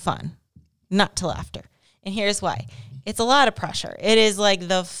fun, not to laughter. And here's why. It's a lot of pressure. It is like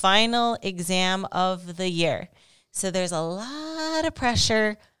the final exam of the year. So there's a lot of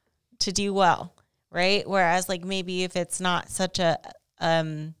pressure to do well. Right. Whereas like maybe if it's not such a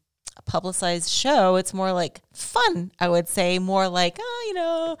publicized show, it's more like fun, I would say, more like,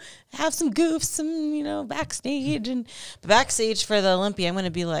 have some goofs, some, backstage. And the backstage for the Olympia, I'm going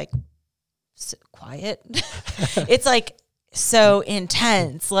to be like, quiet. It's like so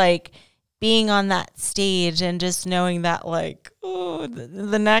intense, like being on that stage and just knowing that like,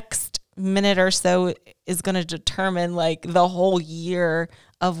 the next minute or so is going to determine like the whole year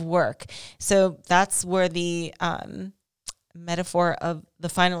of work. So that's where the metaphor of the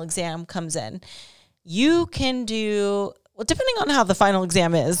final exam comes in. You can do, depending on how the final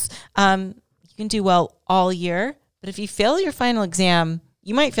exam is, you can do well all year, but if you fail your final exam,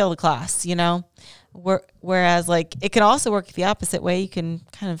 you might fail the class, whereas like it can also work the opposite way. You can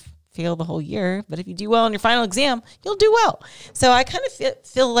kind of fail the whole year, but if you do well in your final exam, you'll do well. So I kind of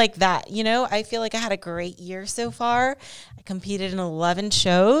feel like that, I feel like I had a great year so far. I competed in 11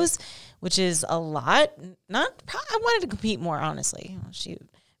 shows, which is a lot. I wanted to compete more, honestly. Shoot.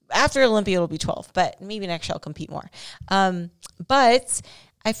 After Olympia, it'll be 12, but maybe next year I'll compete more. But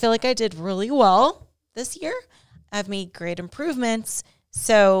I feel like I did really well this year. I've made great improvements.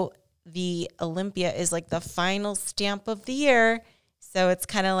 So the Olympia is like the final stamp of the year. So it's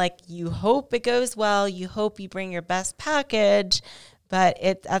kind of like you hope it goes well. You hope you bring your best package, but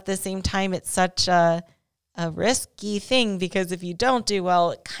at the same time, it's such a risky thing because if you don't do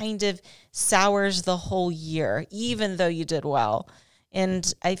well, it kind of sours the whole year, even though you did well.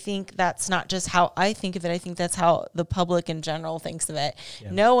 And I think that's not just how I think of it. I think that's how the public in general thinks of it.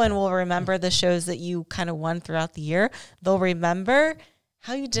 Yeah. No one will remember the shows that you kind of won throughout the year. They'll remember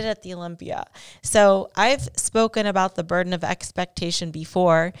how you did at the Olympia. So I've spoken about the burden of expectation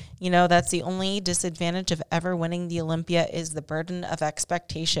before. That's the only disadvantage of ever winning the Olympia is the burden of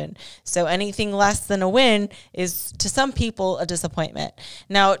expectation. So anything less than a win is to some people a disappointment.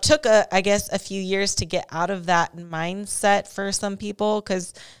 Now it took a few years to get out of that mindset for some people,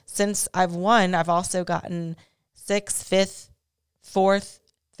 because since I've won, I've also gotten 6th, 5th, 4th,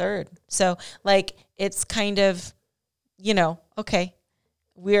 3rd. So like, it's kind of, okay.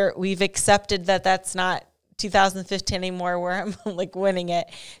 We've accepted that that's not 2015 anymore where I'm like winning it.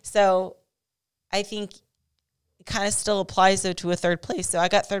 So I think it kind of still applies though to a 3rd place. So I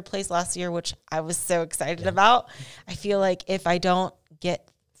got 3rd place last year, which I was so excited about. I feel like if I don't get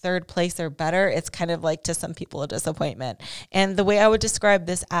 3rd place or better, it's kind of like to some people a disappointment. And the way I would describe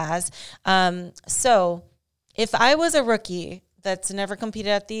this as, so if I was a rookie that's never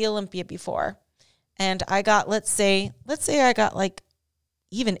competed at the Olympia before, and I got, let's say I got like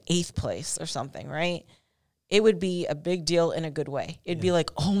even 8th place or something, right? It would be a big deal in a good way. It'd be like,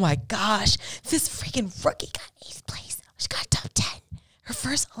 oh my gosh, this freaking rookie got 8th place. She got top 10. Her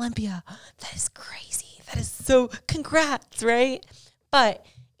first Olympia. That is crazy. That is so congrats, right? But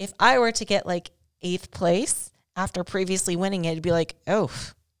if I were to get like 8th place after previously winning it, you'd be like, oh,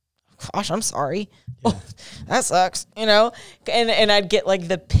 gosh, I'm sorry. Yeah. Oh, that sucks, you know? And I'd get like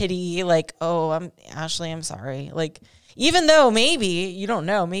the pity, like, oh, Ashley, I'm sorry. Like, even though maybe, you don't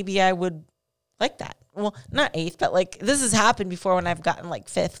know, maybe I would like that. Well, not 8th, but like this has happened before when I've gotten like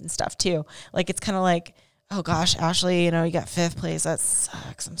 5th and stuff too. Like, it's kind of like, oh gosh, Ashley, you know, you got 5th place. That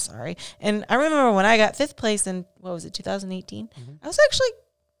sucks. I'm sorry. And I remember when I got 5th place in, 2018, I was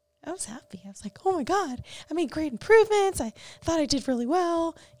happy. I was like, oh my God, I made great improvements. I thought I did really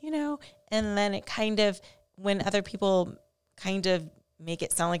well, you know? And then it kind of, when other people kind of make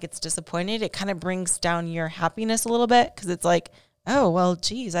it sound like it's disappointed, it kind of brings down your happiness a little bit. Cause it's like, oh, well,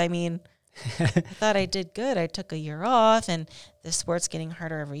 geez, I mean, I thought I did good. I took a year off and the sport's getting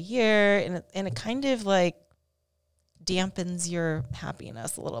harder every year. And it kind of like dampens your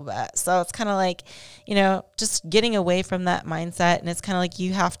happiness a little bit. So it's kind of like, you know, just getting away from that mindset. And it's kind of like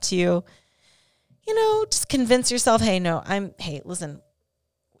you have to, you know, just convince yourself, hey, listen,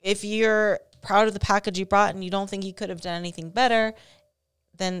 if you're proud of the package you brought and you don't think you could have done anything better,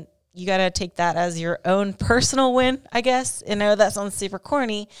 then you got to take that as your own personal win, I guess. I know that sounds super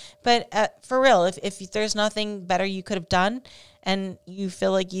corny, but for real, if there's nothing better you could have done and you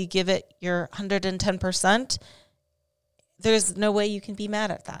feel like you give it your 110%, there's no way you can be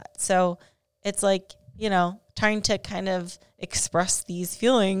mad at that. So it's like, you know, trying to kind of express these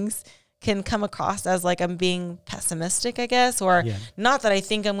feelings can come across as like I'm being pessimistic, I guess, or not that I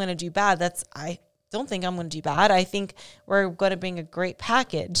think I'm going to do bad. I don't think I'm going to do bad. I think we're going to bring a great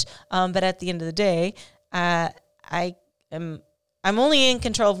package. But at the end of the day, I'm only in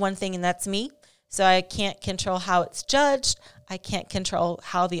control of one thing, and that's me. So I can't control how it's judged. I can't control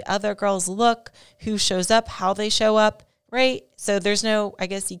how the other girls look, who shows up, how they show up, right? So there's no, I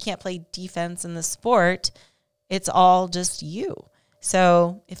guess you can't play defense in the sport. It's all just you.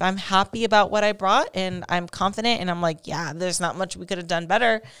 So if I'm happy about what I brought and I'm confident and I'm like, yeah, there's not much we could have done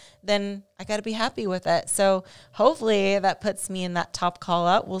better, then I got to be happy with it. So hopefully that puts me in that top call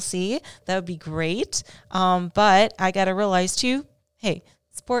out. We'll see. That would be great. But I got to realize too, hey,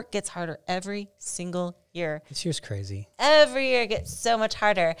 sport gets harder every single year. This year's crazy. Every year gets so much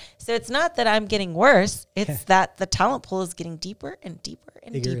harder. So it's not that I'm getting worse. It's that the talent pool is getting deeper and deeper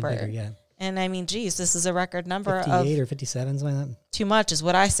and bigger deeper. And bigger, yeah. And I mean, geez, this is a record number 58 or 57, something like that. Too much is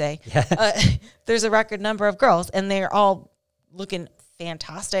what I say. Yeah. There's a record number of girls, and they're all looking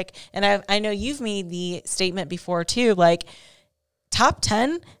fantastic. And I know you've made the statement before too, like top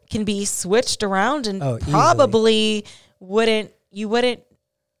 10 can be switched around, and probably wouldn't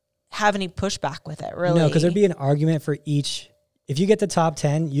have any pushback with it, really. No, because there'd be an argument for each. If you get the top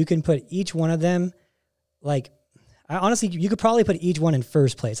 10, you can put each one of them like. Honestly, you could probably put each one in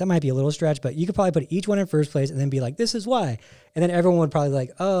first place. That might be a little stretch, but you could probably put each one in first place and then be like, this is why. And then everyone would probably be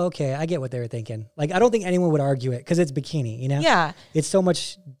like, oh, okay, I get what they were thinking. Like, I don't think anyone would argue it because it's bikini, you know? Yeah. It's so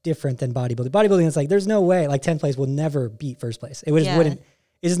much different than bodybuilding. Bodybuilding is like, there's no way, like 10th place will never beat first place. It just wouldn't,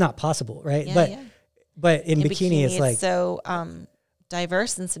 it's just not possible, right? Yeah, but in bikini, it's like. So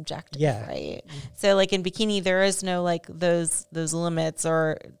diverse and subjective, right? So like in bikini, there is no like those limits,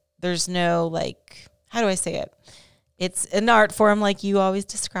 or there's no like, how do I say it? It's an art form like you always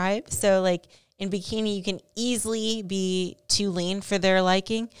describe. So like in bikini, you can easily be too lean for their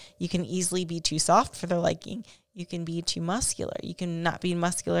liking. You can easily be too soft for their liking. You can be too muscular. You can not be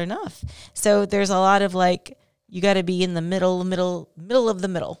muscular enough. So there's a lot of like, you got to be in the middle of the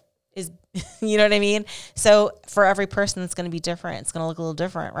middle is, you know what I mean? So for every person, it's going to be different. It's going to look a little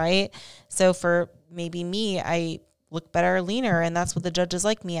different, right? So for maybe me, I look better, leaner, and that's what the judges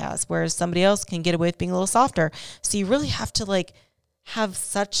like me as, whereas somebody else can get away with being a little softer. So you really have to like have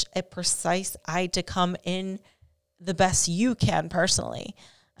such a precise eye to come in the best you can personally.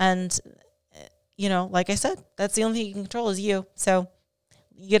 And, you know, like I said, that's the only thing you can control is you. So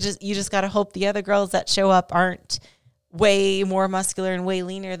you just got to hope the other girls that show up aren't way more muscular and way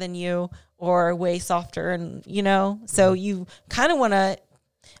leaner than you, or way softer, and, you know, so you kind of want to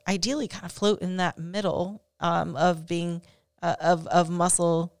ideally kind of float in that middle of being of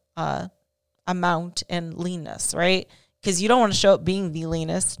muscle amount and leanness, right? Because you don't want to show up being the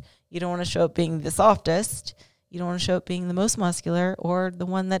leanest. You don't want to show up being the softest. You don't want to show up being the most muscular or the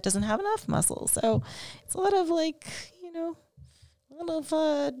one that doesn't have enough muscle. So it's a lot of like, you know, a lot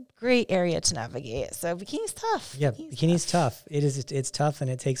of gray area to navigate. So bikini's tough. Yeah, bikini's tough. It's tough, and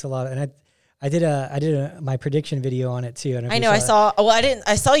it takes a lot. And I did my prediction video on it too. I know. I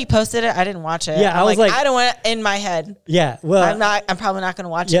saw you posted it. I didn't watch it. Yeah, I was like, I don't want it in my head. Yeah, well, I'm probably not going to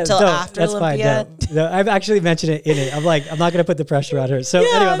watch it until after Olympia. Fine. No, I've actually mentioned it in it. I'm like, I'm not going to put the pressure on her. So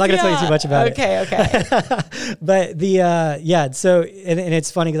anyway, I'm not going to tell you too much about it. Okay. But so and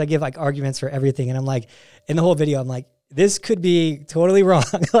it's funny because I give like arguments for everything, and I'm like, in the whole video, I'm like, this could be totally wrong.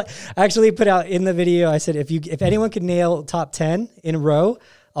 I actually put out in the video, I said, if anyone could nail top 10 in a row,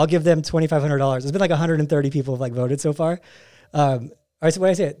 I'll give them $2,500. It's been like 130 people have like voted so far. Or what did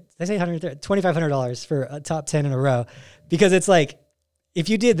I say? Did I say $2,500 for a top 10 in a row? Because it's like, if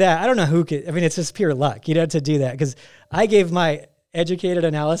you did that, I don't know who could. I mean, it's just pure luck, to do that. Because I gave my educated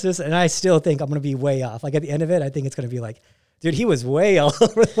analysis, and I still think I'm going to be way off. Like at the end of it, I think it's going to be like, dude, he was way all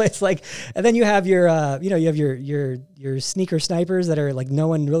over the place. Like, and then you have your, you have your sneaker snipers that are like no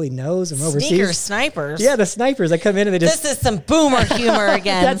one really knows from overseas. Sneaker snipers. Yeah, the snipers that come in and they just. This is some boomer humor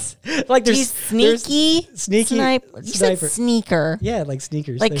again. That's like there's sneaky sniper. You said sneaker. Yeah, like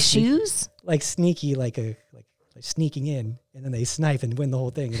sneakers. Like shoes. Like sneaky, like sneaking in, and then they snipe and win the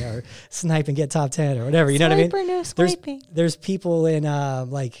whole thing, or snipe and get top 10 or whatever. You know what I mean? No swiping. There's people in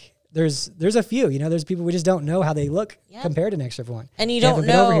like. There's a few, there's people we just don't know how they look compared to Next Shift One. And you don't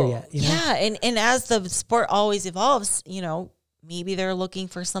know. Over here yet, Yeah. And as the sport always evolves, maybe they're looking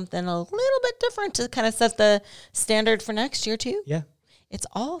for something a little bit different to kind of set the standard for next year too. Yeah. It's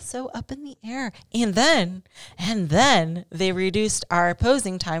all so up in the air. And then they reduced our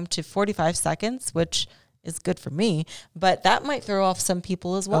posing time to 45 seconds, which is good for me, but that might throw off some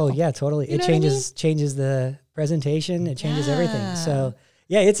people as well. Oh yeah, totally. It changes the presentation. It changes everything. So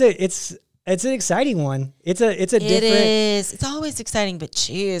yeah, it's an exciting one. It's different. It is. It's always exciting, but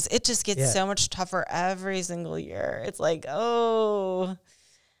geez, it just gets so much tougher every single year. It's like, oh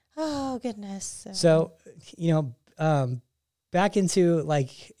goodness. So, back into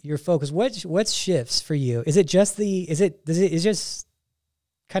like your focus. What shifts for you? Is it just just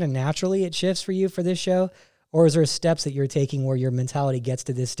kind of naturally it shifts for you for this show, or is there steps that you're taking where your mentality gets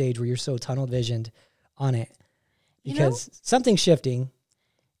to this stage where you're so tunnel visioned on it? Because something's shifting.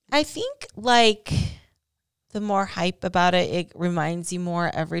 I think like the more hype about it, it reminds you more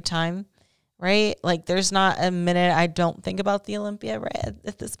every time, right? Like there's not a minute I don't think about the Olympia right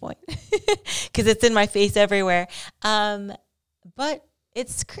at this point because it's in my face everywhere. But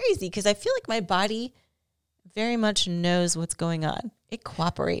it's crazy because I feel like my body very much knows what's going on. It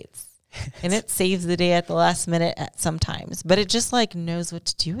cooperates and it saves the day at the last minute at sometimes, but it just like knows what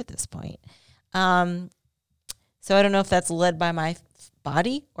to do at this point. So I don't know if that's led by my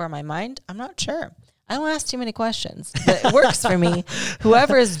body or my mind. I'm not sure. I don't ask too many questions, but it works for me.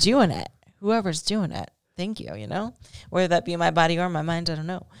 Whoever's doing it, thank you, whether that be my body or my mind, I don't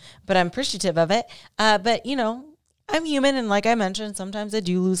know, but I'm appreciative of it. But I'm human. And like I mentioned, sometimes I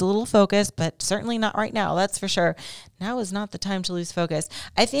do lose a little focus, but certainly not right now. That's for sure. Now is not the time to lose focus.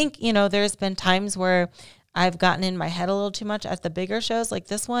 I think, there's been times where I've gotten in my head a little too much at the bigger shows like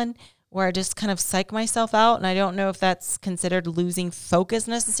this one, where I just kind of psych myself out. And I don't know if that's considered losing focus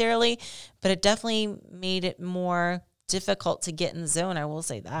necessarily, but it definitely made it more difficult to get in the zone. I will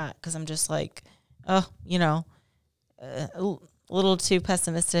say that because I'm just like, a little too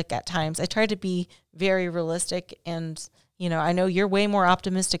pessimistic at times. I try to be very realistic and, I know you're way more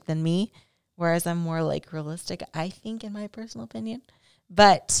optimistic than me, whereas I'm more like realistic, I think, in my personal opinion.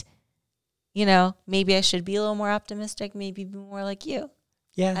 But, maybe I should be a little more optimistic, maybe be more like you.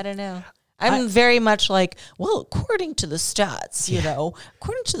 Yeah. I don't know. I'm very much like, well, according to the stats,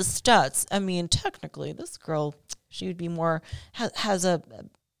 according to the stats, I mean, technically this girl, she would be more, has a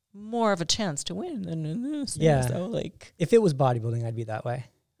more of a chance to win than this. Yeah. So like, if it was bodybuilding, I'd be that way.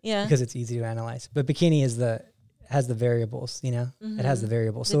 Yeah. Because it's easy to analyze. But bikini has the variables, Mm-hmm. It has the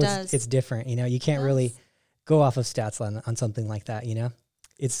variables. So it's different, you can't really go off of stats on something like that,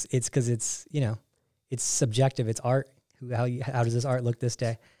 It's because it's subjective. It's art. How does this art look this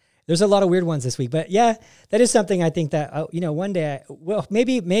day? There's a lot of weird ones this week, but yeah, that is something I think that, one day,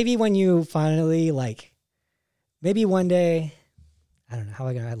 maybe when you finally maybe one day, I don't know how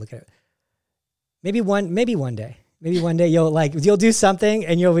am I going to look at it. Maybe one day you'll do something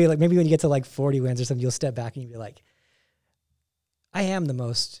and you'll be like, maybe when you get to like 40 wins or something, you'll step back and you'll be like, I am the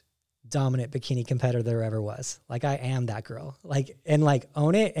most dominant bikini competitor there ever was. Like I am that girl, and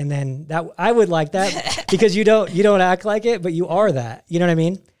own it. And then that I would like that because you don't act like it, but you are that, you know what I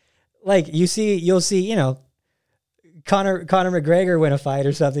mean? Like you'll see, Conor McGregor win a fight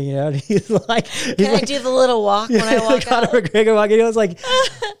or something, and he's like, I do the little walk when I walk Conor out? McGregor walking, it's like,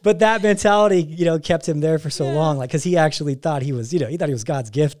 but that mentality, kept him there for so long, cause he actually thought he was, he thought he was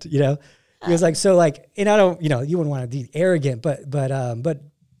God's gift, he was like, so and I don't, you wouldn't want to be arrogant, but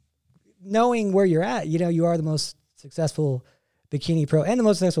knowing where you're at, you are the most successful bikini pro and the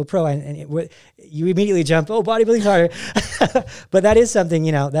most successful pro, and you immediately jump, oh, bodybuilding's harder. But that is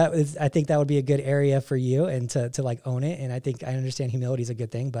something, I think that would be a good area for you, and to like own it. And I think I understand humility is a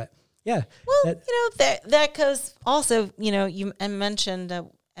good thing, but yeah. Well, that goes also, you mentioned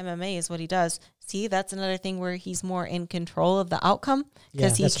MMA is what he does. See, that's another thing where he's more in control of the outcome,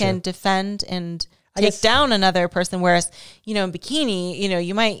 because he can defend and take down another person. Whereas, in bikini,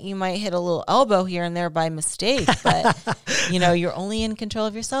 you might hit a little elbow here and there by mistake, but you're only in control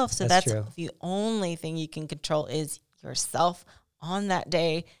of yourself. So that's the only thing you can control is yourself on that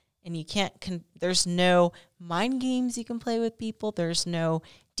day. And you can't, there's no mind games you can play with people. There's no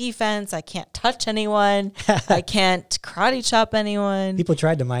defense. I can't touch anyone. I can't karate chop anyone. People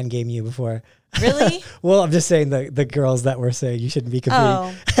tried to mind game you before. Really? Well, I'm just saying the girls that were saying you shouldn't be competing.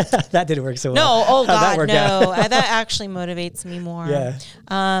 Oh. That didn't work so well. No, oh God, no. That actually motivates me more. Yeah.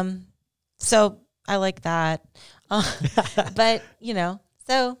 So I like that. But,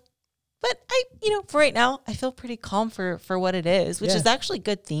 but I, for right now, I feel pretty calm for what it is, which is actually a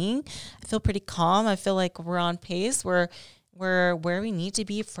good thing. I feel pretty calm. I feel like we're on pace. We're where we need to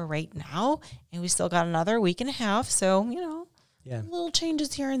be for right now. And we still got another week and a half. So, little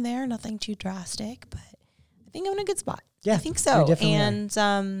changes here and there, nothing too drastic, but I think I'm in a good spot. Yeah, I think so. And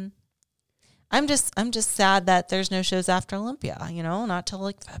I'm just sad that there's no shows after Olympia, not till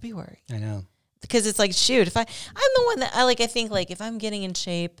like February. I know. Because it's like, shoot, I'm the one that I think like if I'm getting in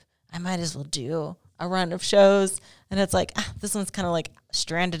shape, I might as well do a run of shows. And it's like, this one's kind of like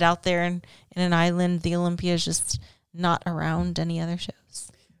stranded out there in an island. The Olympia is just not around any other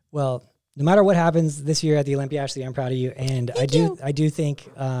shows. Well, no matter what happens this year at the Olympia, Ashley, I'm proud of you. And I do think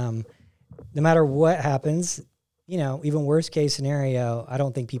no matter what happens, even worst case scenario, I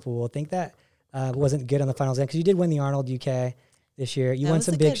don't think people will think that wasn't good on the finals end, because you did win the Arnold UK this year. You won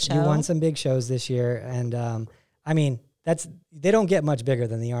some big shows this year, and I mean, they don't get much bigger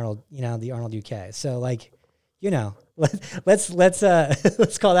than the Arnold, the Arnold UK. So like, let's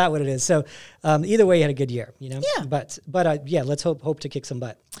call that what it is. So either way, you had a good year, Yeah. But let's hope to kick some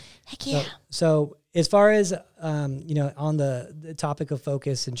butt. Heck yeah. So as far as on the topic of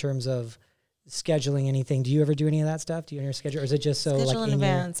focus in terms of scheduling anything, do you ever do any of that stuff? Do you your schedule, or is it just so schedule in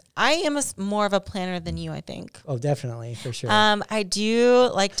advance? I am more of a planner than you, I think. Oh, definitely, for sure. I do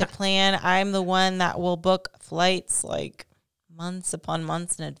like to plan. I'm the one that will book flights like months upon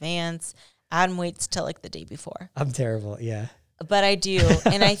months in advance. Adam waits till like the day before. I'm terrible, yeah. But I do,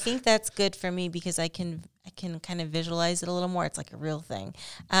 and I think that's good for me because I can kind of visualize it a little more. It's like a real thing.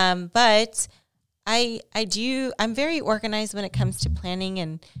 But I'm very organized when it comes to planning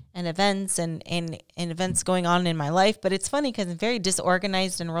and events and events going on in my life. But it's funny because I'm very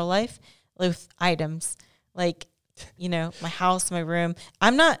disorganized in real life with items. Like, my house, my room.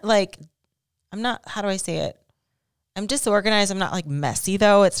 I'm not, how do I say it? I'm disorganized. I'm not like messy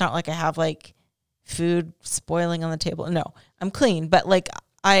though. It's not like I have like food spoiling on the table. No, I'm clean. But like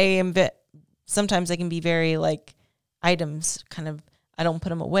sometimes I can be very like items kind of, I don't put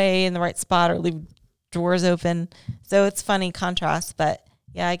them away in the right spot or leave drawers open. So it's funny contrast, but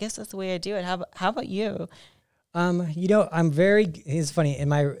yeah, I guess that's the way I do it. How about you? It's funny in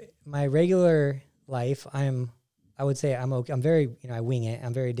my regular life. I would say I'm okay. I'm very, I wing it.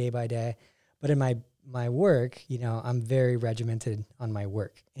 I'm very day by day, but in my work, I'm very regimented on my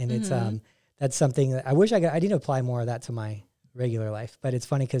work, and it's that's something that I wish I didn't apply more of that to my regular life. But it's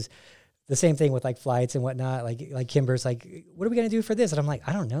funny because the same thing with like flights and whatnot. Like Kimber's like, what are we gonna do for this? And I'm like,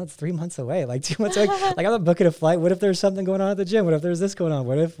 I don't know. It's 3 months away. Like 2 months away. Like I'm not booking a flight. What if there's something going on at the gym? What if there's this going on?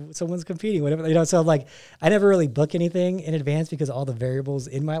 What if someone's competing? Whatever. So I'm like, I never really book anything in advance because of all the variables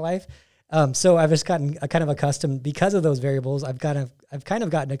in my life. So I've just gotten kind of accustomed because of those variables. I've kind of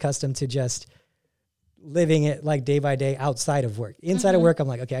gotten accustomed to just living it like day by day outside of work. Inside of work, I'm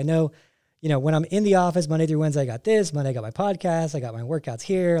like, okay, I know, when I'm in the office Monday through Wednesday, I got this. Monday I got my podcast. I got my workouts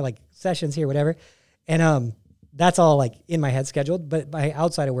here, like sessions here, whatever. And that's all like in my head scheduled. But my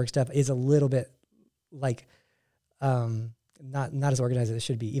outside of work stuff is a little bit like not as organized as it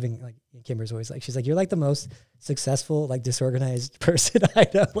should be. Even like Kimber's always like, she's like, you're like the most successful, like disorganized person I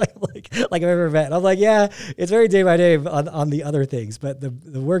know, like I've ever met. And I'm like, yeah, it's very day by day on the other things, but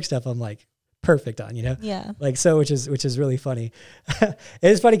the work stuff I'm like perfect on, Yeah. Like, so, which is really funny.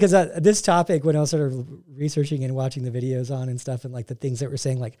 It's funny because this topic, when I was sort of researching and watching the videos on and stuff, and like the things that were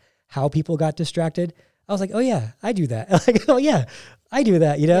saying, like how people got distracted, I was like, oh yeah, I do that. Like, oh yeah, I do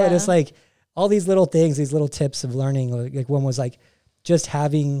that, Yeah. And it's like all these little things, these little tips of learning. Like one was like just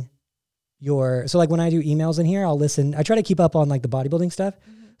having so like when I do emails in here, I'll listen. I try to keep up on like the bodybuilding stuff.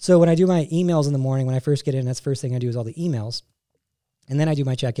 So when I do my emails in the morning, when I first get in, that's the first thing I do is all the emails. And then I do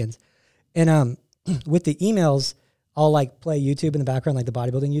my check-ins. And with the emails, I'll like play YouTube in the background, like the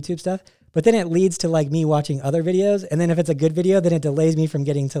bodybuilding YouTube stuff. But then it leads to like me watching other videos. And then if it's a good video, then it delays me from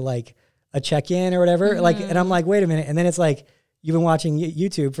getting to like a check-in or whatever. Like, and I'm like, wait a minute. And then it's like, you've been watching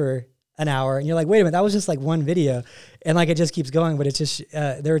YouTube for an hour and you're like, wait a minute, that was just like one video. And like, it just keeps going. But it's just,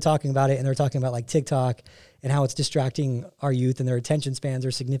 they were talking about it, and they were talking about like TikTok and how it's distracting our youth, and their attention spans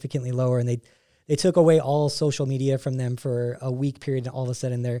are significantly lower. And they took away all social media from them for a week period. And all of a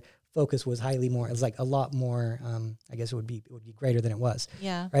sudden their focus was highly more, it was like a lot more, I guess it would be greater than it was.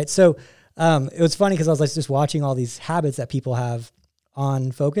 Yeah. Right. So it was funny because I was like just watching all these habits that people have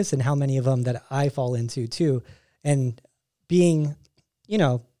on focus, and how many of them that I fall into too. And being, you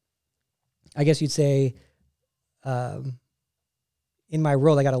know, I guess you'd say, in my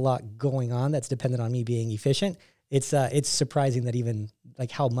world, I got a lot going on that's dependent on me being efficient. It's surprising that even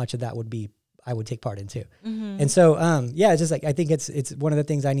like how much of that I would take part in too. And so, it's just like, I think it's one of the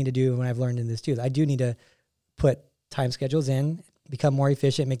things I need to do when I've learned in this too. I do need to put time schedules in, become more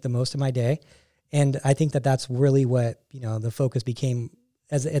efficient, make the most of my day. And I think that that's really what, you know, the focus became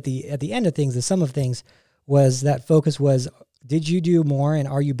as at the end of things, the sum of things was that focus was, did you do more and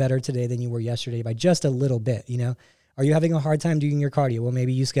are you better today than you were yesterday by just a little bit? You know, are you having a hard time doing your cardio? Well,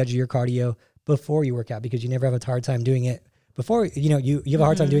 maybe you schedule your cardio before you work out, because you never have a hard time doing it before. You know, you have a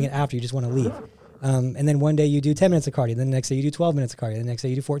hard time doing it after. You just want to leave. And then one day you do 10 minutes of cardio. Then the next day you do 12 minutes of cardio. The next day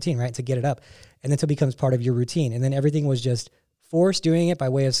you do 14, right? To get it up. And until it becomes part of your routine. And then everything was just forced doing it by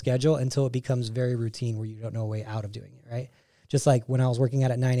way of schedule until it becomes very routine where you don't know a way out of doing it, right? Just like when I was working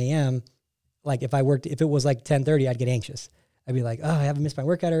out at 9 a.m., like if it was like 10:30, I'd get anxious. I'd be like, oh, I haven't missed my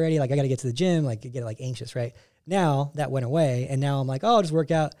workout already. Like I got to get to the gym, like get like anxious, right? Now that went away. And now I'm like, oh, I'll just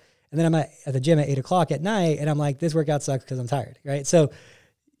work out. And then I'm at the gym at 8 o'clock at night, and I'm like, this workout sucks because I'm tired, right? So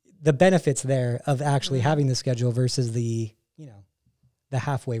the benefits there of actually having the schedule versus the, you know, the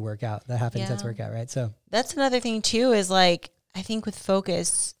halfway workout, the half intense workout, right? So that's another thing too, is like, I think with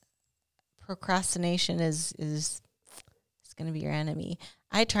focus, procrastination is going to be your enemy.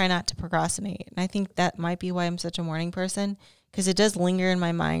 I try not to procrastinate. And I think that might be why I'm such a morning person, because it does linger in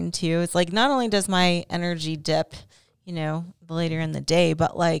my mind too. It's like, not only does my energy dip, you know, later in the day,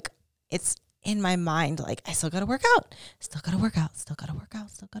 but like it's in my mind, like I still got to work out, still got to work out, still got to work out,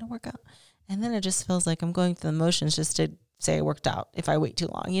 still got to work out. And then it just feels like I'm going through the motions just to say I worked out if I wait too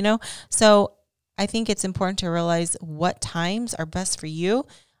long, you know? So I think it's important to realize what times are best for you,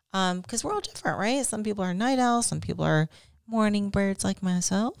 because we're all different, right? Some people are night owls, some people are morning birds like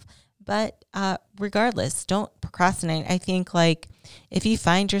myself. But regardless, don't procrastinate. I think like if you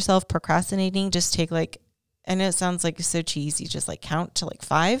find yourself procrastinating, just take like, I know it sounds like it's so cheesy, just like count to like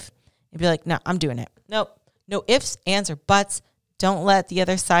 5 and be like, no, I'm doing it. Nope. No ifs, ands, or buts. Don't let the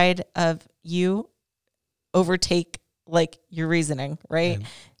other side of you overtake like your reasoning, right? Yeah.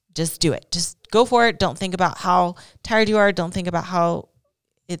 Just do it. Just go for it. Don't think about how tired you are. Don't think about how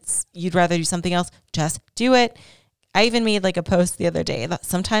you'd rather do something else. Just do it. I even made like a post the other day that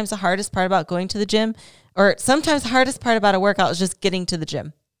sometimes the hardest part about going to the gym, or sometimes the hardest part about a workout, is just getting to the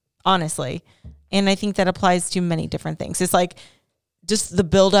gym, honestly. And I think that applies to many different things. It's like just the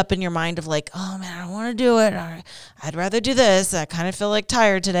build up in your mind of like, oh man, I don't want to do it. Or I'd rather do this. I kind of feel like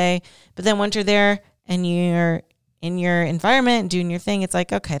tired today. But then once you're there and you're in your environment doing your thing, it's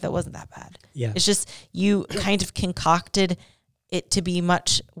like, okay, that wasn't that bad. Yeah. It's just you kind of concocted it to be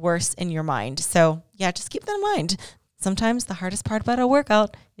much worse in your mind. So yeah, just keep that in mind. Sometimes the hardest part about a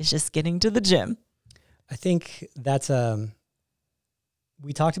workout is just getting to the gym. I think that's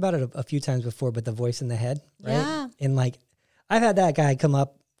we talked about it a few times before, but the voice in the head, right? Yeah. And like, I've had that guy come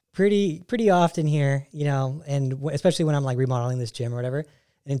up pretty often here, you know, and especially when I'm like remodeling this gym or whatever,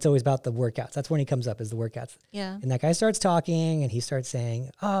 and it's always about the workouts. That's when he comes up, is the workouts. Yeah. And that guy starts talking, and he starts saying,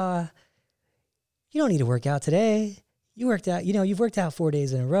 you don't need to work out today. You worked out, you know, you've worked out 4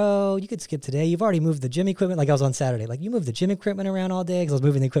 days in a row. You could skip today. You've already moved the gym equipment. Like I was on Saturday, like you moved the gym equipment around all day because I was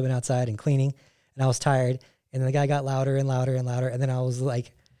moving the equipment outside and cleaning, and I was tired. And then the guy got louder and louder and louder. And then I was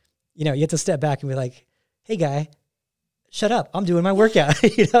like, you know, you have to step back and be like, hey guy, shut up. I'm doing my workout.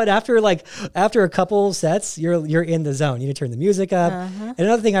 You know, and after a couple sets, you're in the zone. You need to turn the music up. Uh-huh. And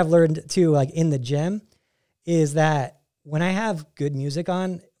another thing I've learned too, like in the gym, is that when I have good music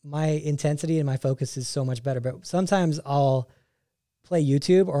on, my intensity and my focus is so much better. But sometimes I'll play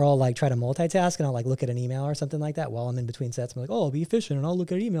YouTube, or I'll like try to multitask, and I'll like look at an email or something like that while I'm in between sets. I'm like, oh, I'll be efficient and I'll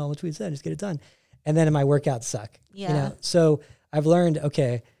look at an email in between sets and just get it done. And then my workouts suck. Yeah. You know? So I've learned,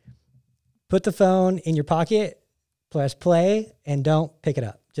 okay, put the phone in your pocket, press play, and don't pick it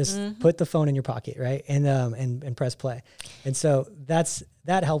up. Just put the phone in your pocket, right? And press play. And so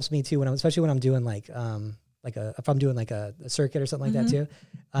that helps me too, especially when I'm doing like if I'm doing like a circuit or something like that too,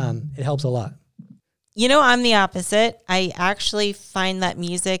 it helps a lot. You know, I'm the opposite. I actually find that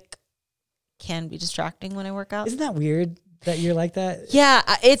music can be distracting when I work out. Isn't that weird that you're like that? Yeah,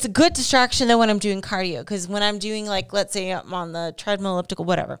 it's a good distraction though when I'm doing cardio, because when I'm doing, like, let's say I'm on the treadmill, elliptical,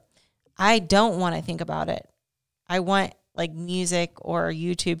 whatever, I don't want to think about it. I want like music or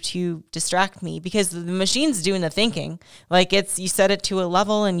YouTube to distract me, because the machine's doing the thinking. Like, you set it to a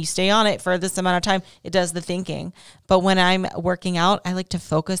level and you stay on it for this amount of time, it does the thinking. But when I'm working out, I like to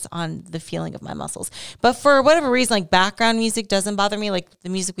focus on the feeling of my muscles. But for whatever reason, like, background music doesn't bother me. Like, the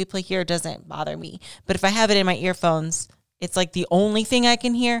music we play here doesn't bother me. But if I have it in my earphones, it's like the only thing I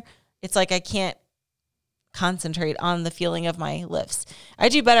can hear. It's like I can't concentrate on the feeling of my lifts. I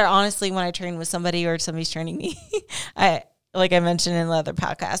do better, honestly, when I train with somebody or somebody's training me. Like I mentioned in the other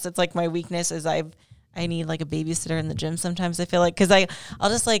podcast, it's like my weakness is I need like a babysitter in the gym sometimes, I feel like, because I'll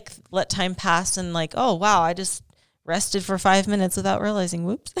just like let time pass and like, oh wow, I just rested for 5 minutes without realizing,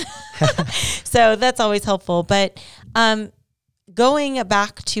 whoops. So that's always helpful. But going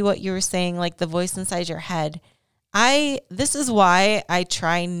back to what you were saying, like the voice inside your head, this is why I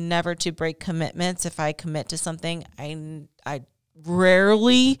try never to break commitments. If I commit to something, I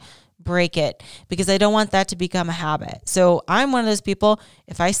rarely break it, because I don't want that to become a habit. So I'm one of those people,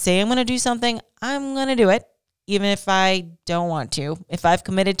 if I say I'm going to do something, I'm going to do it, even if I don't want to, if I've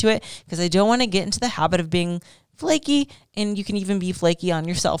committed to it, because I don't want to get into the habit of being flaky. And you can even be flaky on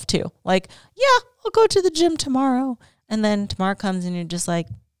yourself too. Like, yeah, I'll go to the gym tomorrow. And then tomorrow comes and you're just like,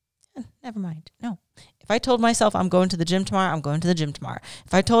 never mind. No. If I told myself I'm going to the gym tomorrow, I'm going to the gym tomorrow.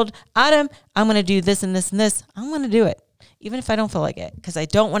 If I told Adam I'm going to do this and this and this, I'm going to do it, even if I don't feel like it, because I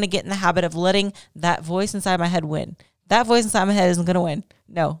don't want to get in the habit of letting that voice inside my head win. That voice inside my head isn't going to win.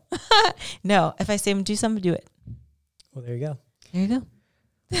 No. No. If I say I'm going to do something, do it. Well, there you go. There you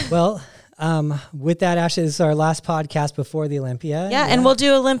go. Well, with that, Ashley, this is our last podcast before the Olympia. Yeah, and we'll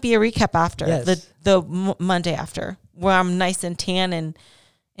do Olympia recap after, yes. the Monday after, where I'm nice and tan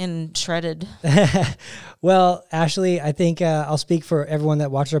and shredded. Well, Ashley, I think I'll speak for everyone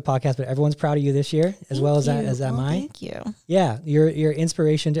that watches our podcast, but everyone's proud of you this year, as well as am I. Thank you. Yeah, you're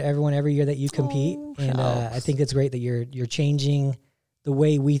inspiration to everyone every year that you compete, and I think it's great that you're changing the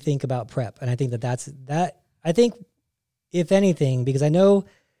way we think about prep, and I think that's I think, if anything, because I know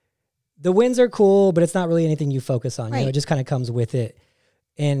the wins are cool, but it's not really anything you focus on. Right. You know, it just kind of comes with it,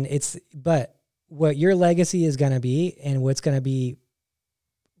 and but what your legacy is going to be, and what's going to be.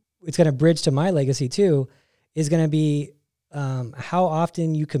 It's going to bridge to my legacy too, is going to be how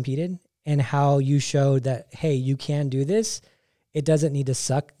often you competed and how you showed that, hey, you can do this. It doesn't need to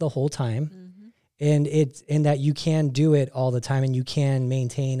suck the whole time. Mm-hmm. And that you can do it all the time, and you can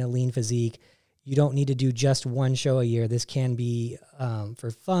maintain a lean physique. You don't need to do just one show a year. This can be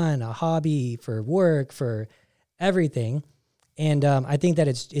for fun, a hobby, for work, for everything. And I think that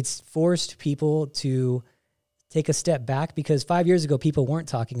it's forced people to take a step back, because 5 years ago, people weren't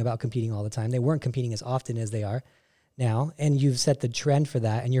talking about competing all the time. They weren't competing as often as they are now. And you've set the trend for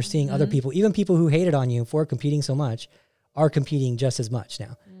that. And you're seeing other people, even people who hated on you for competing so much, are competing just as much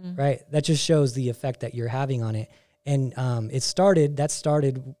now, right? That just shows the effect that you're having on it. And that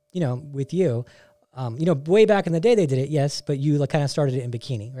started, with you. Way back in the day they did it, yes, but you kind of started it in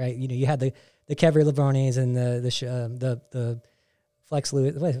bikini, right? You had the Kevry Lavones and the Flex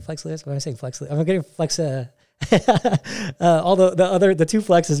Lewis. What, Flex Lewis? What am I saying? Flex Lewis? I'm getting Flex... all the two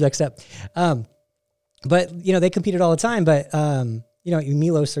flexes mixed up. But they competed all the time, but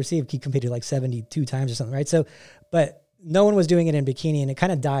Milos Sarcev, he competed like 72 times or something, right? So, but no one was doing it in bikini, and it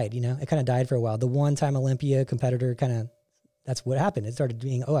kind of died, it kind of died for a while. The one-time Olympia competitor that's what happened. It started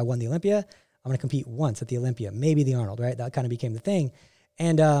being, I won the Olympia, I'm going to compete once at the Olympia, maybe the Arnold, right? That kind of became the thing.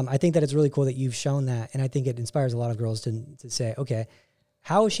 And I think that it's really cool that you've shown that, and I think it inspires a lot of girls to say, okay,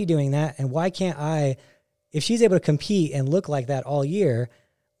 how is she doing that? And why can't I, if she's able to compete and look like that all year,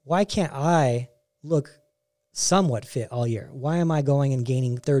 why can't I look somewhat fit all year? Why am I going and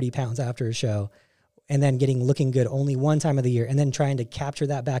gaining 30 pounds after a show and then looking good only one time of the year, and then trying to capture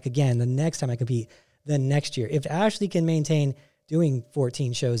that back again the next time I compete the next year? If Ashley can maintain doing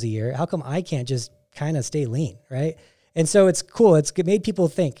 14 shows a year, how come I can't just kind of stay lean, right? And so it's cool. It's made people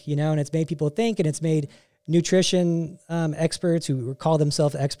think, and it's made people think, and it's made nutrition experts who call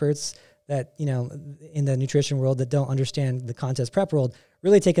themselves experts that, in the nutrition world that don't understand the contest prep world,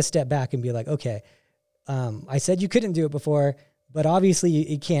 really take a step back and be like, okay, I said you couldn't do it before, but obviously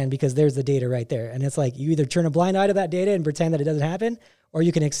you can, because there's the data right there. And it's like, you either turn a blind eye to that data and pretend that it doesn't happen, or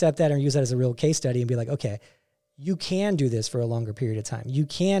you can accept that and use that as a real case study and be like, okay, you can do this for a longer period of time. You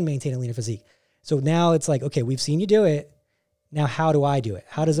can maintain a leaner physique. So now it's like, okay, we've seen you do it. Now, how do I do it?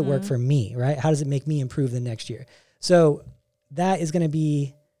 How does it work for me, right? How does it make me improve the next year? So that is going to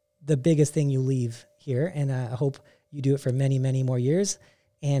be the biggest thing you leave here. And I hope you do it for many, many more years.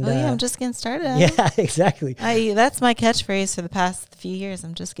 And I'm just getting started. Yeah, exactly. That's my catchphrase for the past few years.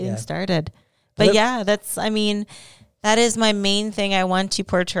 I'm just getting started. But that is my main thing I want to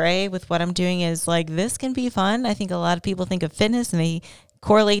portray with what I'm doing is like, this can be fun. I think a lot of people think of fitness and they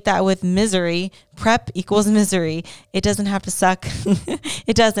correlate that with misery. Prep equals misery. It doesn't have to suck.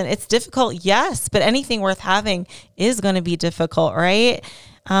 It doesn't. It's difficult, yes, but anything worth having is going to be difficult, right?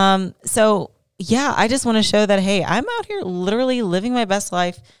 So yeah, I just want to show that, hey, I'm out here literally living my best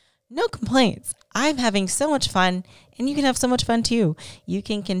life. No complaints. I'm having so much fun, and you can have so much fun too. You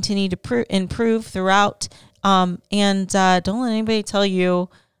can continue to improve throughout, and don't let anybody tell you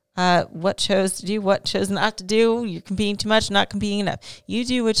what shows to do, what shows not to do. You're competing too much, not competing enough. You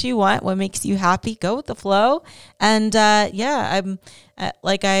do what you want, what makes you happy. Go with the flow. And I'm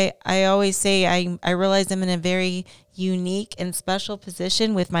like I always say, I realize I'm in a very unique and special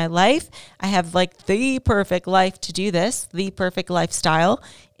position with my life. I have like the perfect life to do this, the perfect lifestyle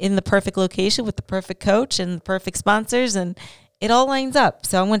in the perfect location with the perfect coach and the perfect sponsors, and it all lines up.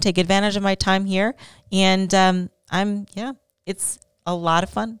 So I'm going to take advantage of my time here, and it's a lot of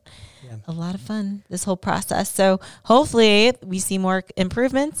fun. Yeah. A lot of fun, this whole process. So hopefully we see more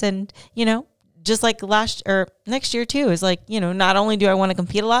improvements, and, just like next year too, is like, not only do I want to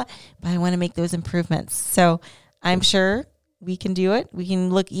compete a lot, but I want to make those improvements. So I'm sure we can do it. We can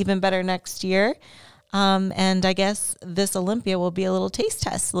look even better next year. And I guess this Olympia will be a little taste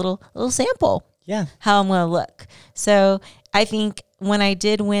test, little sample. Yeah. How I'm going to look. So I think when I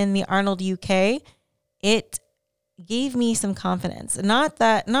did win the Arnold UK, it gave me some confidence. Not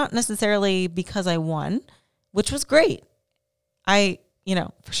necessarily because I won, which was great. For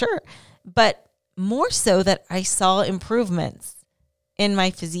sure. But more so that I saw improvements in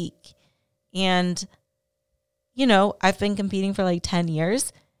my physique. And, I've been competing for like 10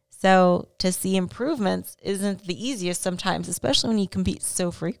 years. So to see improvements isn't the easiest sometimes, especially when you compete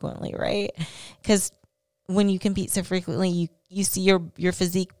so frequently, right? Because when you compete so frequently, you see your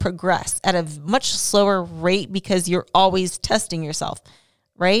physique progress at a much slower rate because you're always testing yourself,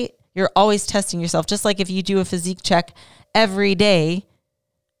 right? You're always testing yourself. Just like if you do a physique check every day,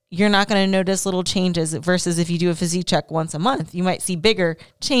 you're not going to notice little changes versus if you do a physique check once a month, you might see bigger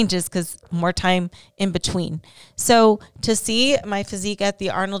changes because more time in between. So to see my physique at the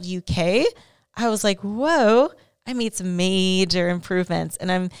Arnold UK, I was like, whoa, I made some major improvements.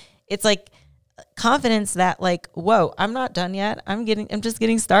 And it's like confidence that like, whoa, I'm not done yet. I'm just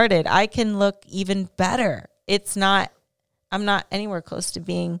getting started. I can look even better. I'm not anywhere close to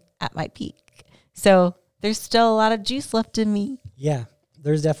being at my peak. So there's still a lot of juice left in me. Yeah.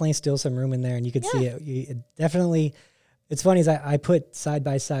 There's definitely still some room in there, and you could see it. It definitely, it's funny is I put side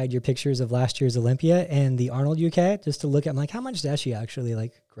by side your pictures of last year's Olympia and the Arnold UK just to look at. I'm like, how much has she actually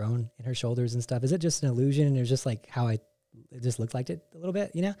like grown in her shoulders and stuff? Is it just an illusion? And it was just like how it just looked like it a little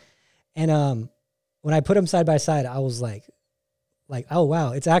bit, And when I put them side by side, I was like, oh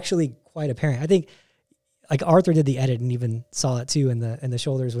wow, it's actually quite apparent. I think like Arthur did the edit and even saw it too in the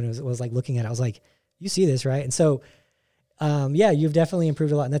shoulders when it was like looking at it. I was like, you see this, right? And so. You've definitely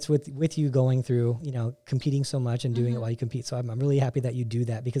improved a lot, and that's with you going through, competing so much and doing it while you compete. So I'm really happy that you do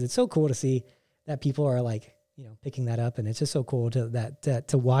that because it's so cool to see that people are like, picking that up, and it's just so cool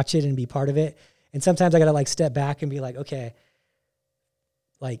to watch it and be part of it. And sometimes I gotta like step back and be like, okay,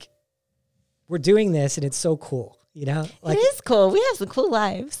 like we're doing this, and it's so cool, Like, it is cool. We have some cool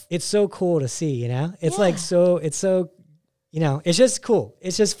lives. It's so cool to see, It's like it's so, it's just cool.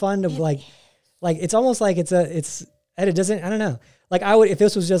 It's just fun to like it's almost like and it doesn't, I don't know. Like if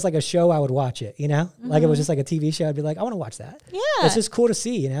this was just like a show, I would watch it, Like it was just like a TV show, I'd be like, I want to watch that. Yeah. It's just cool to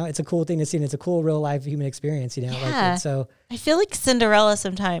see, It's a cool thing to see, and it's a cool real life human experience, Yeah. Like so I feel like Cinderella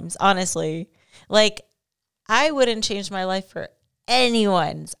sometimes, honestly. Like I wouldn't change my life for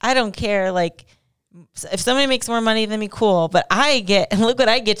anyone's. I don't care. Like if somebody makes more money than me, cool. But look what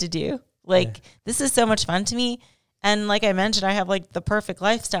I get to do. Like this is so much fun to me. And like I mentioned, I have like the perfect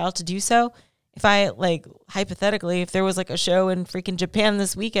lifestyle to do so. If I like hypothetically, if there was like a show in freaking Japan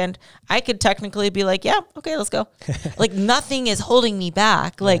this weekend, I could technically be like, yeah, okay, let's go. Like nothing is holding me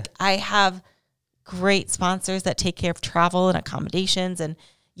back. Like I have great sponsors that take care of travel and accommodations, and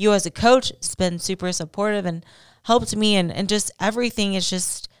you as a coach has been super supportive and helped me, and just everything is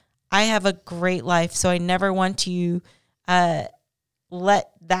just, I have a great life. So I never want to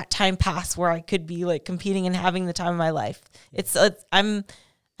let that time pass where I could be like competing and having the time of my life.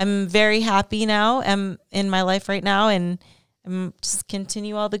 I'm very happy now. I'm in my life right now, and just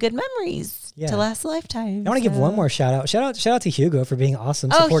continue all the good memories to last a lifetime. I want to give one more shout out. Shout out to Hugo for being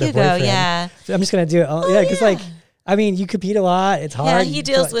awesome, supportive Hugo, boyfriend. yeah. So I'm just gonna do it. Because like, I mean, you compete a lot. It's hard. Yeah, he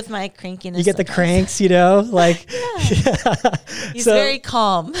deals with my crankiness. You get the cranks, like. He's very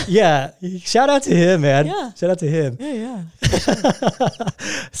calm. Yeah, shout out to him, man. Yeah, shout out to him. Yeah.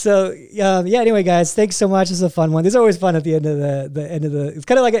 So anyway, guys, thanks so much. This is a fun one. This is always fun at the end of the end of the. It's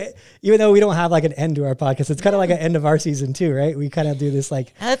kind of like even though we don't have like an end to our podcast, it's kind of like an end of our season too, right? We kind of do this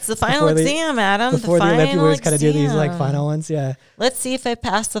like that's the final exam, Adam. Before the Olympia, we kind of do these like final ones. Yeah. Let's see if I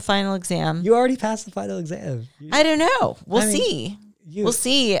pass the final exam. You already passed the final exam. I don't know. We'll see. We'll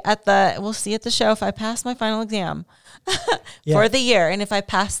see at the show if I pass my final exam for the year, and if I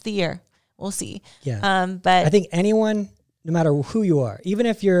pass the year, we'll see. Yeah. But I think anyone, no matter who you are, even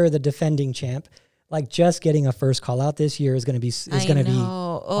if you're the defending champ, like just getting a first call out this year is going to be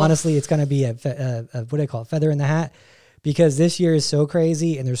honestly, it's going to be a what do I call it, feather in the hat, because this year is so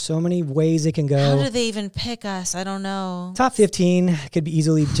crazy and there's so many ways it can go. How do they even pick us? I don't know. Top 15 could be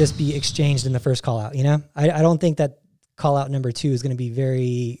easily just be exchanged in the first call out. I don't think that call out number 2 is going to be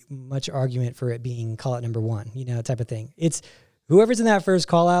very much argument for it being call out number 1, type of thing. It's whoever's in that first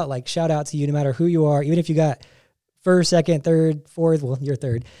call out, like shout out to you, no matter who you are, even if you got first, second, third, fourth, well, you're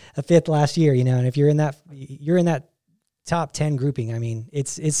third, a fifth last year, and if you're in that top 10 grouping, I mean,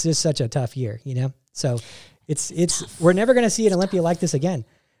 it's just such a tough year, so it's we're never going to see an Olympia like this again.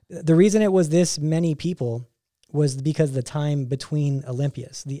 The reason it was this many people was because of the time between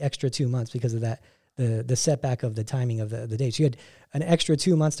Olympias, the extra 2 months, because of that, the setback of the timing of the dates. You had an extra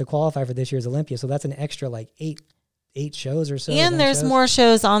 2 months to qualify for this year's Olympia. So that's an extra like eight shows or so. And there's more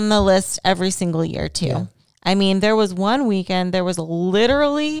shows on the list every single year too. Yeah. I mean, there was one weekend, there was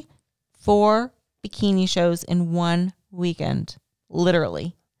literally 4 bikini shows in one weekend.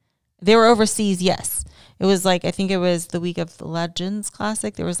 Literally. They were overseas, yes. It was like, I think it was the week of the Legends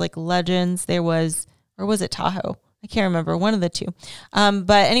Classic. There was like Legends. There was, or was it Tahoe? I can't remember, one of the two.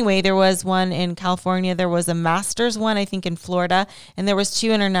 But anyway, there was one in California. There was a Masters one, I think, in Florida. And there was 2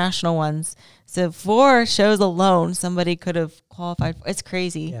 international ones. So 4 shows alone, somebody could have qualified. It's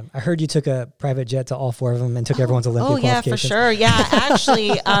crazy. Yeah, I heard you took a private jet to all 4 of them and took everyone's Olympic qualifications. Oh, yeah, for sure. Yeah,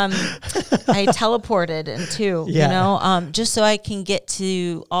 actually, I teleported in 2, just so I can get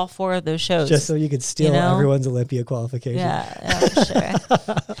to all 4 of those shows. Just so you could steal everyone's Olympia qualification. Yeah, for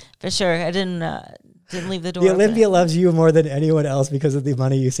sure. For sure. I didn't leave the door. The Olympia loves you more than anyone else because of the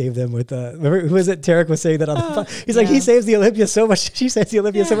money you save them with. Remember, who was it? Tarek was saying that on the He's like, he saves the Olympia so much. She saves the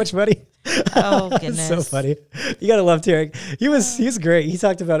Olympia so much money. Oh, goodness. So funny. You got to love Tarek. He's great. He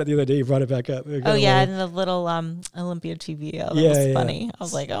talked about it the other day. He brought it back up. Oh, yeah. And the little Olympia TV. That was funny. I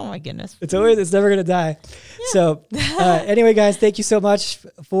was like, oh, my goodness. It's never going to die. Yeah. So anyway, guys, thank you so much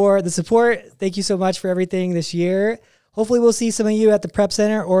for the support. Thank you so much for everything this year. Hopefully we'll see some of you at the Prep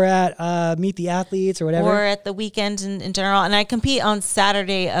Center or at Meet the Athletes or whatever. Or at the weekend in general. And I compete on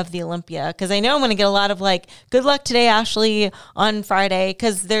Saturday of the Olympia because I know I'm going to get a lot of like, good luck today, Ashley, on Friday,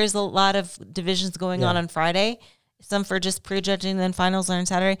 because there's a lot of divisions going on Friday. Some for just prejudging, then finals are on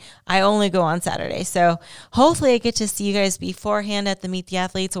Saturday. I only go on Saturday. So hopefully I get to see you guys beforehand at the Meet the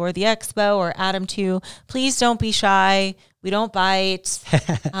Athletes or the Expo or Adam too. Please don't be shy. We don't bite.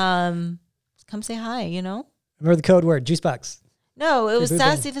 Come say hi, Remember the code word, Juicebox. No, it was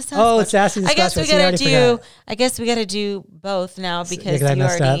Sassy the Sasquatch. Oh, it's Sassy the Sasquatch. I guess we gotta do both now because you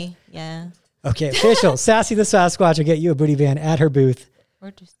already Okay, official. Sassy the Sasquatch will get you a booty band at her booth.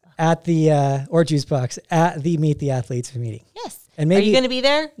 Or Juicebox. At the or Juicebox at the Meet the Athletes meeting. Yes. And maybe are you going to be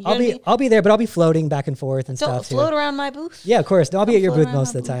there? I'll be there, but I'll be floating back and forth and stuff. Don't float around my booth. Yeah, of course. No, I'll be at your booth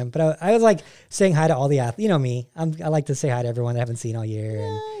most of the time. But I was like saying hi to all the athletes. You know me. I like to say hi to everyone that I haven't seen all year.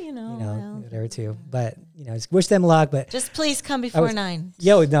 And, whatever too. But just wish them luck. But just please come before 9.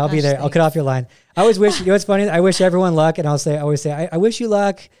 Yo, no, I'll be there. I'll cut off your line. I always wish. What's funny? I wish everyone luck, and I always say, I wish you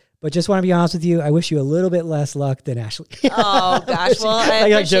luck. But just want to be honest with you, I wish you a little bit less luck than Ashley. Oh gosh, well I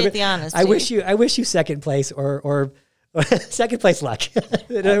appreciate the honesty. I wish you second place or second place luck.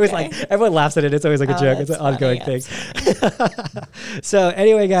 Always like everyone laughs at it. It's always like a joke. It's an ongoing thing. So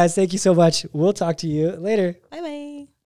anyway, guys, thank you so much. We'll talk to you later. Bye bye.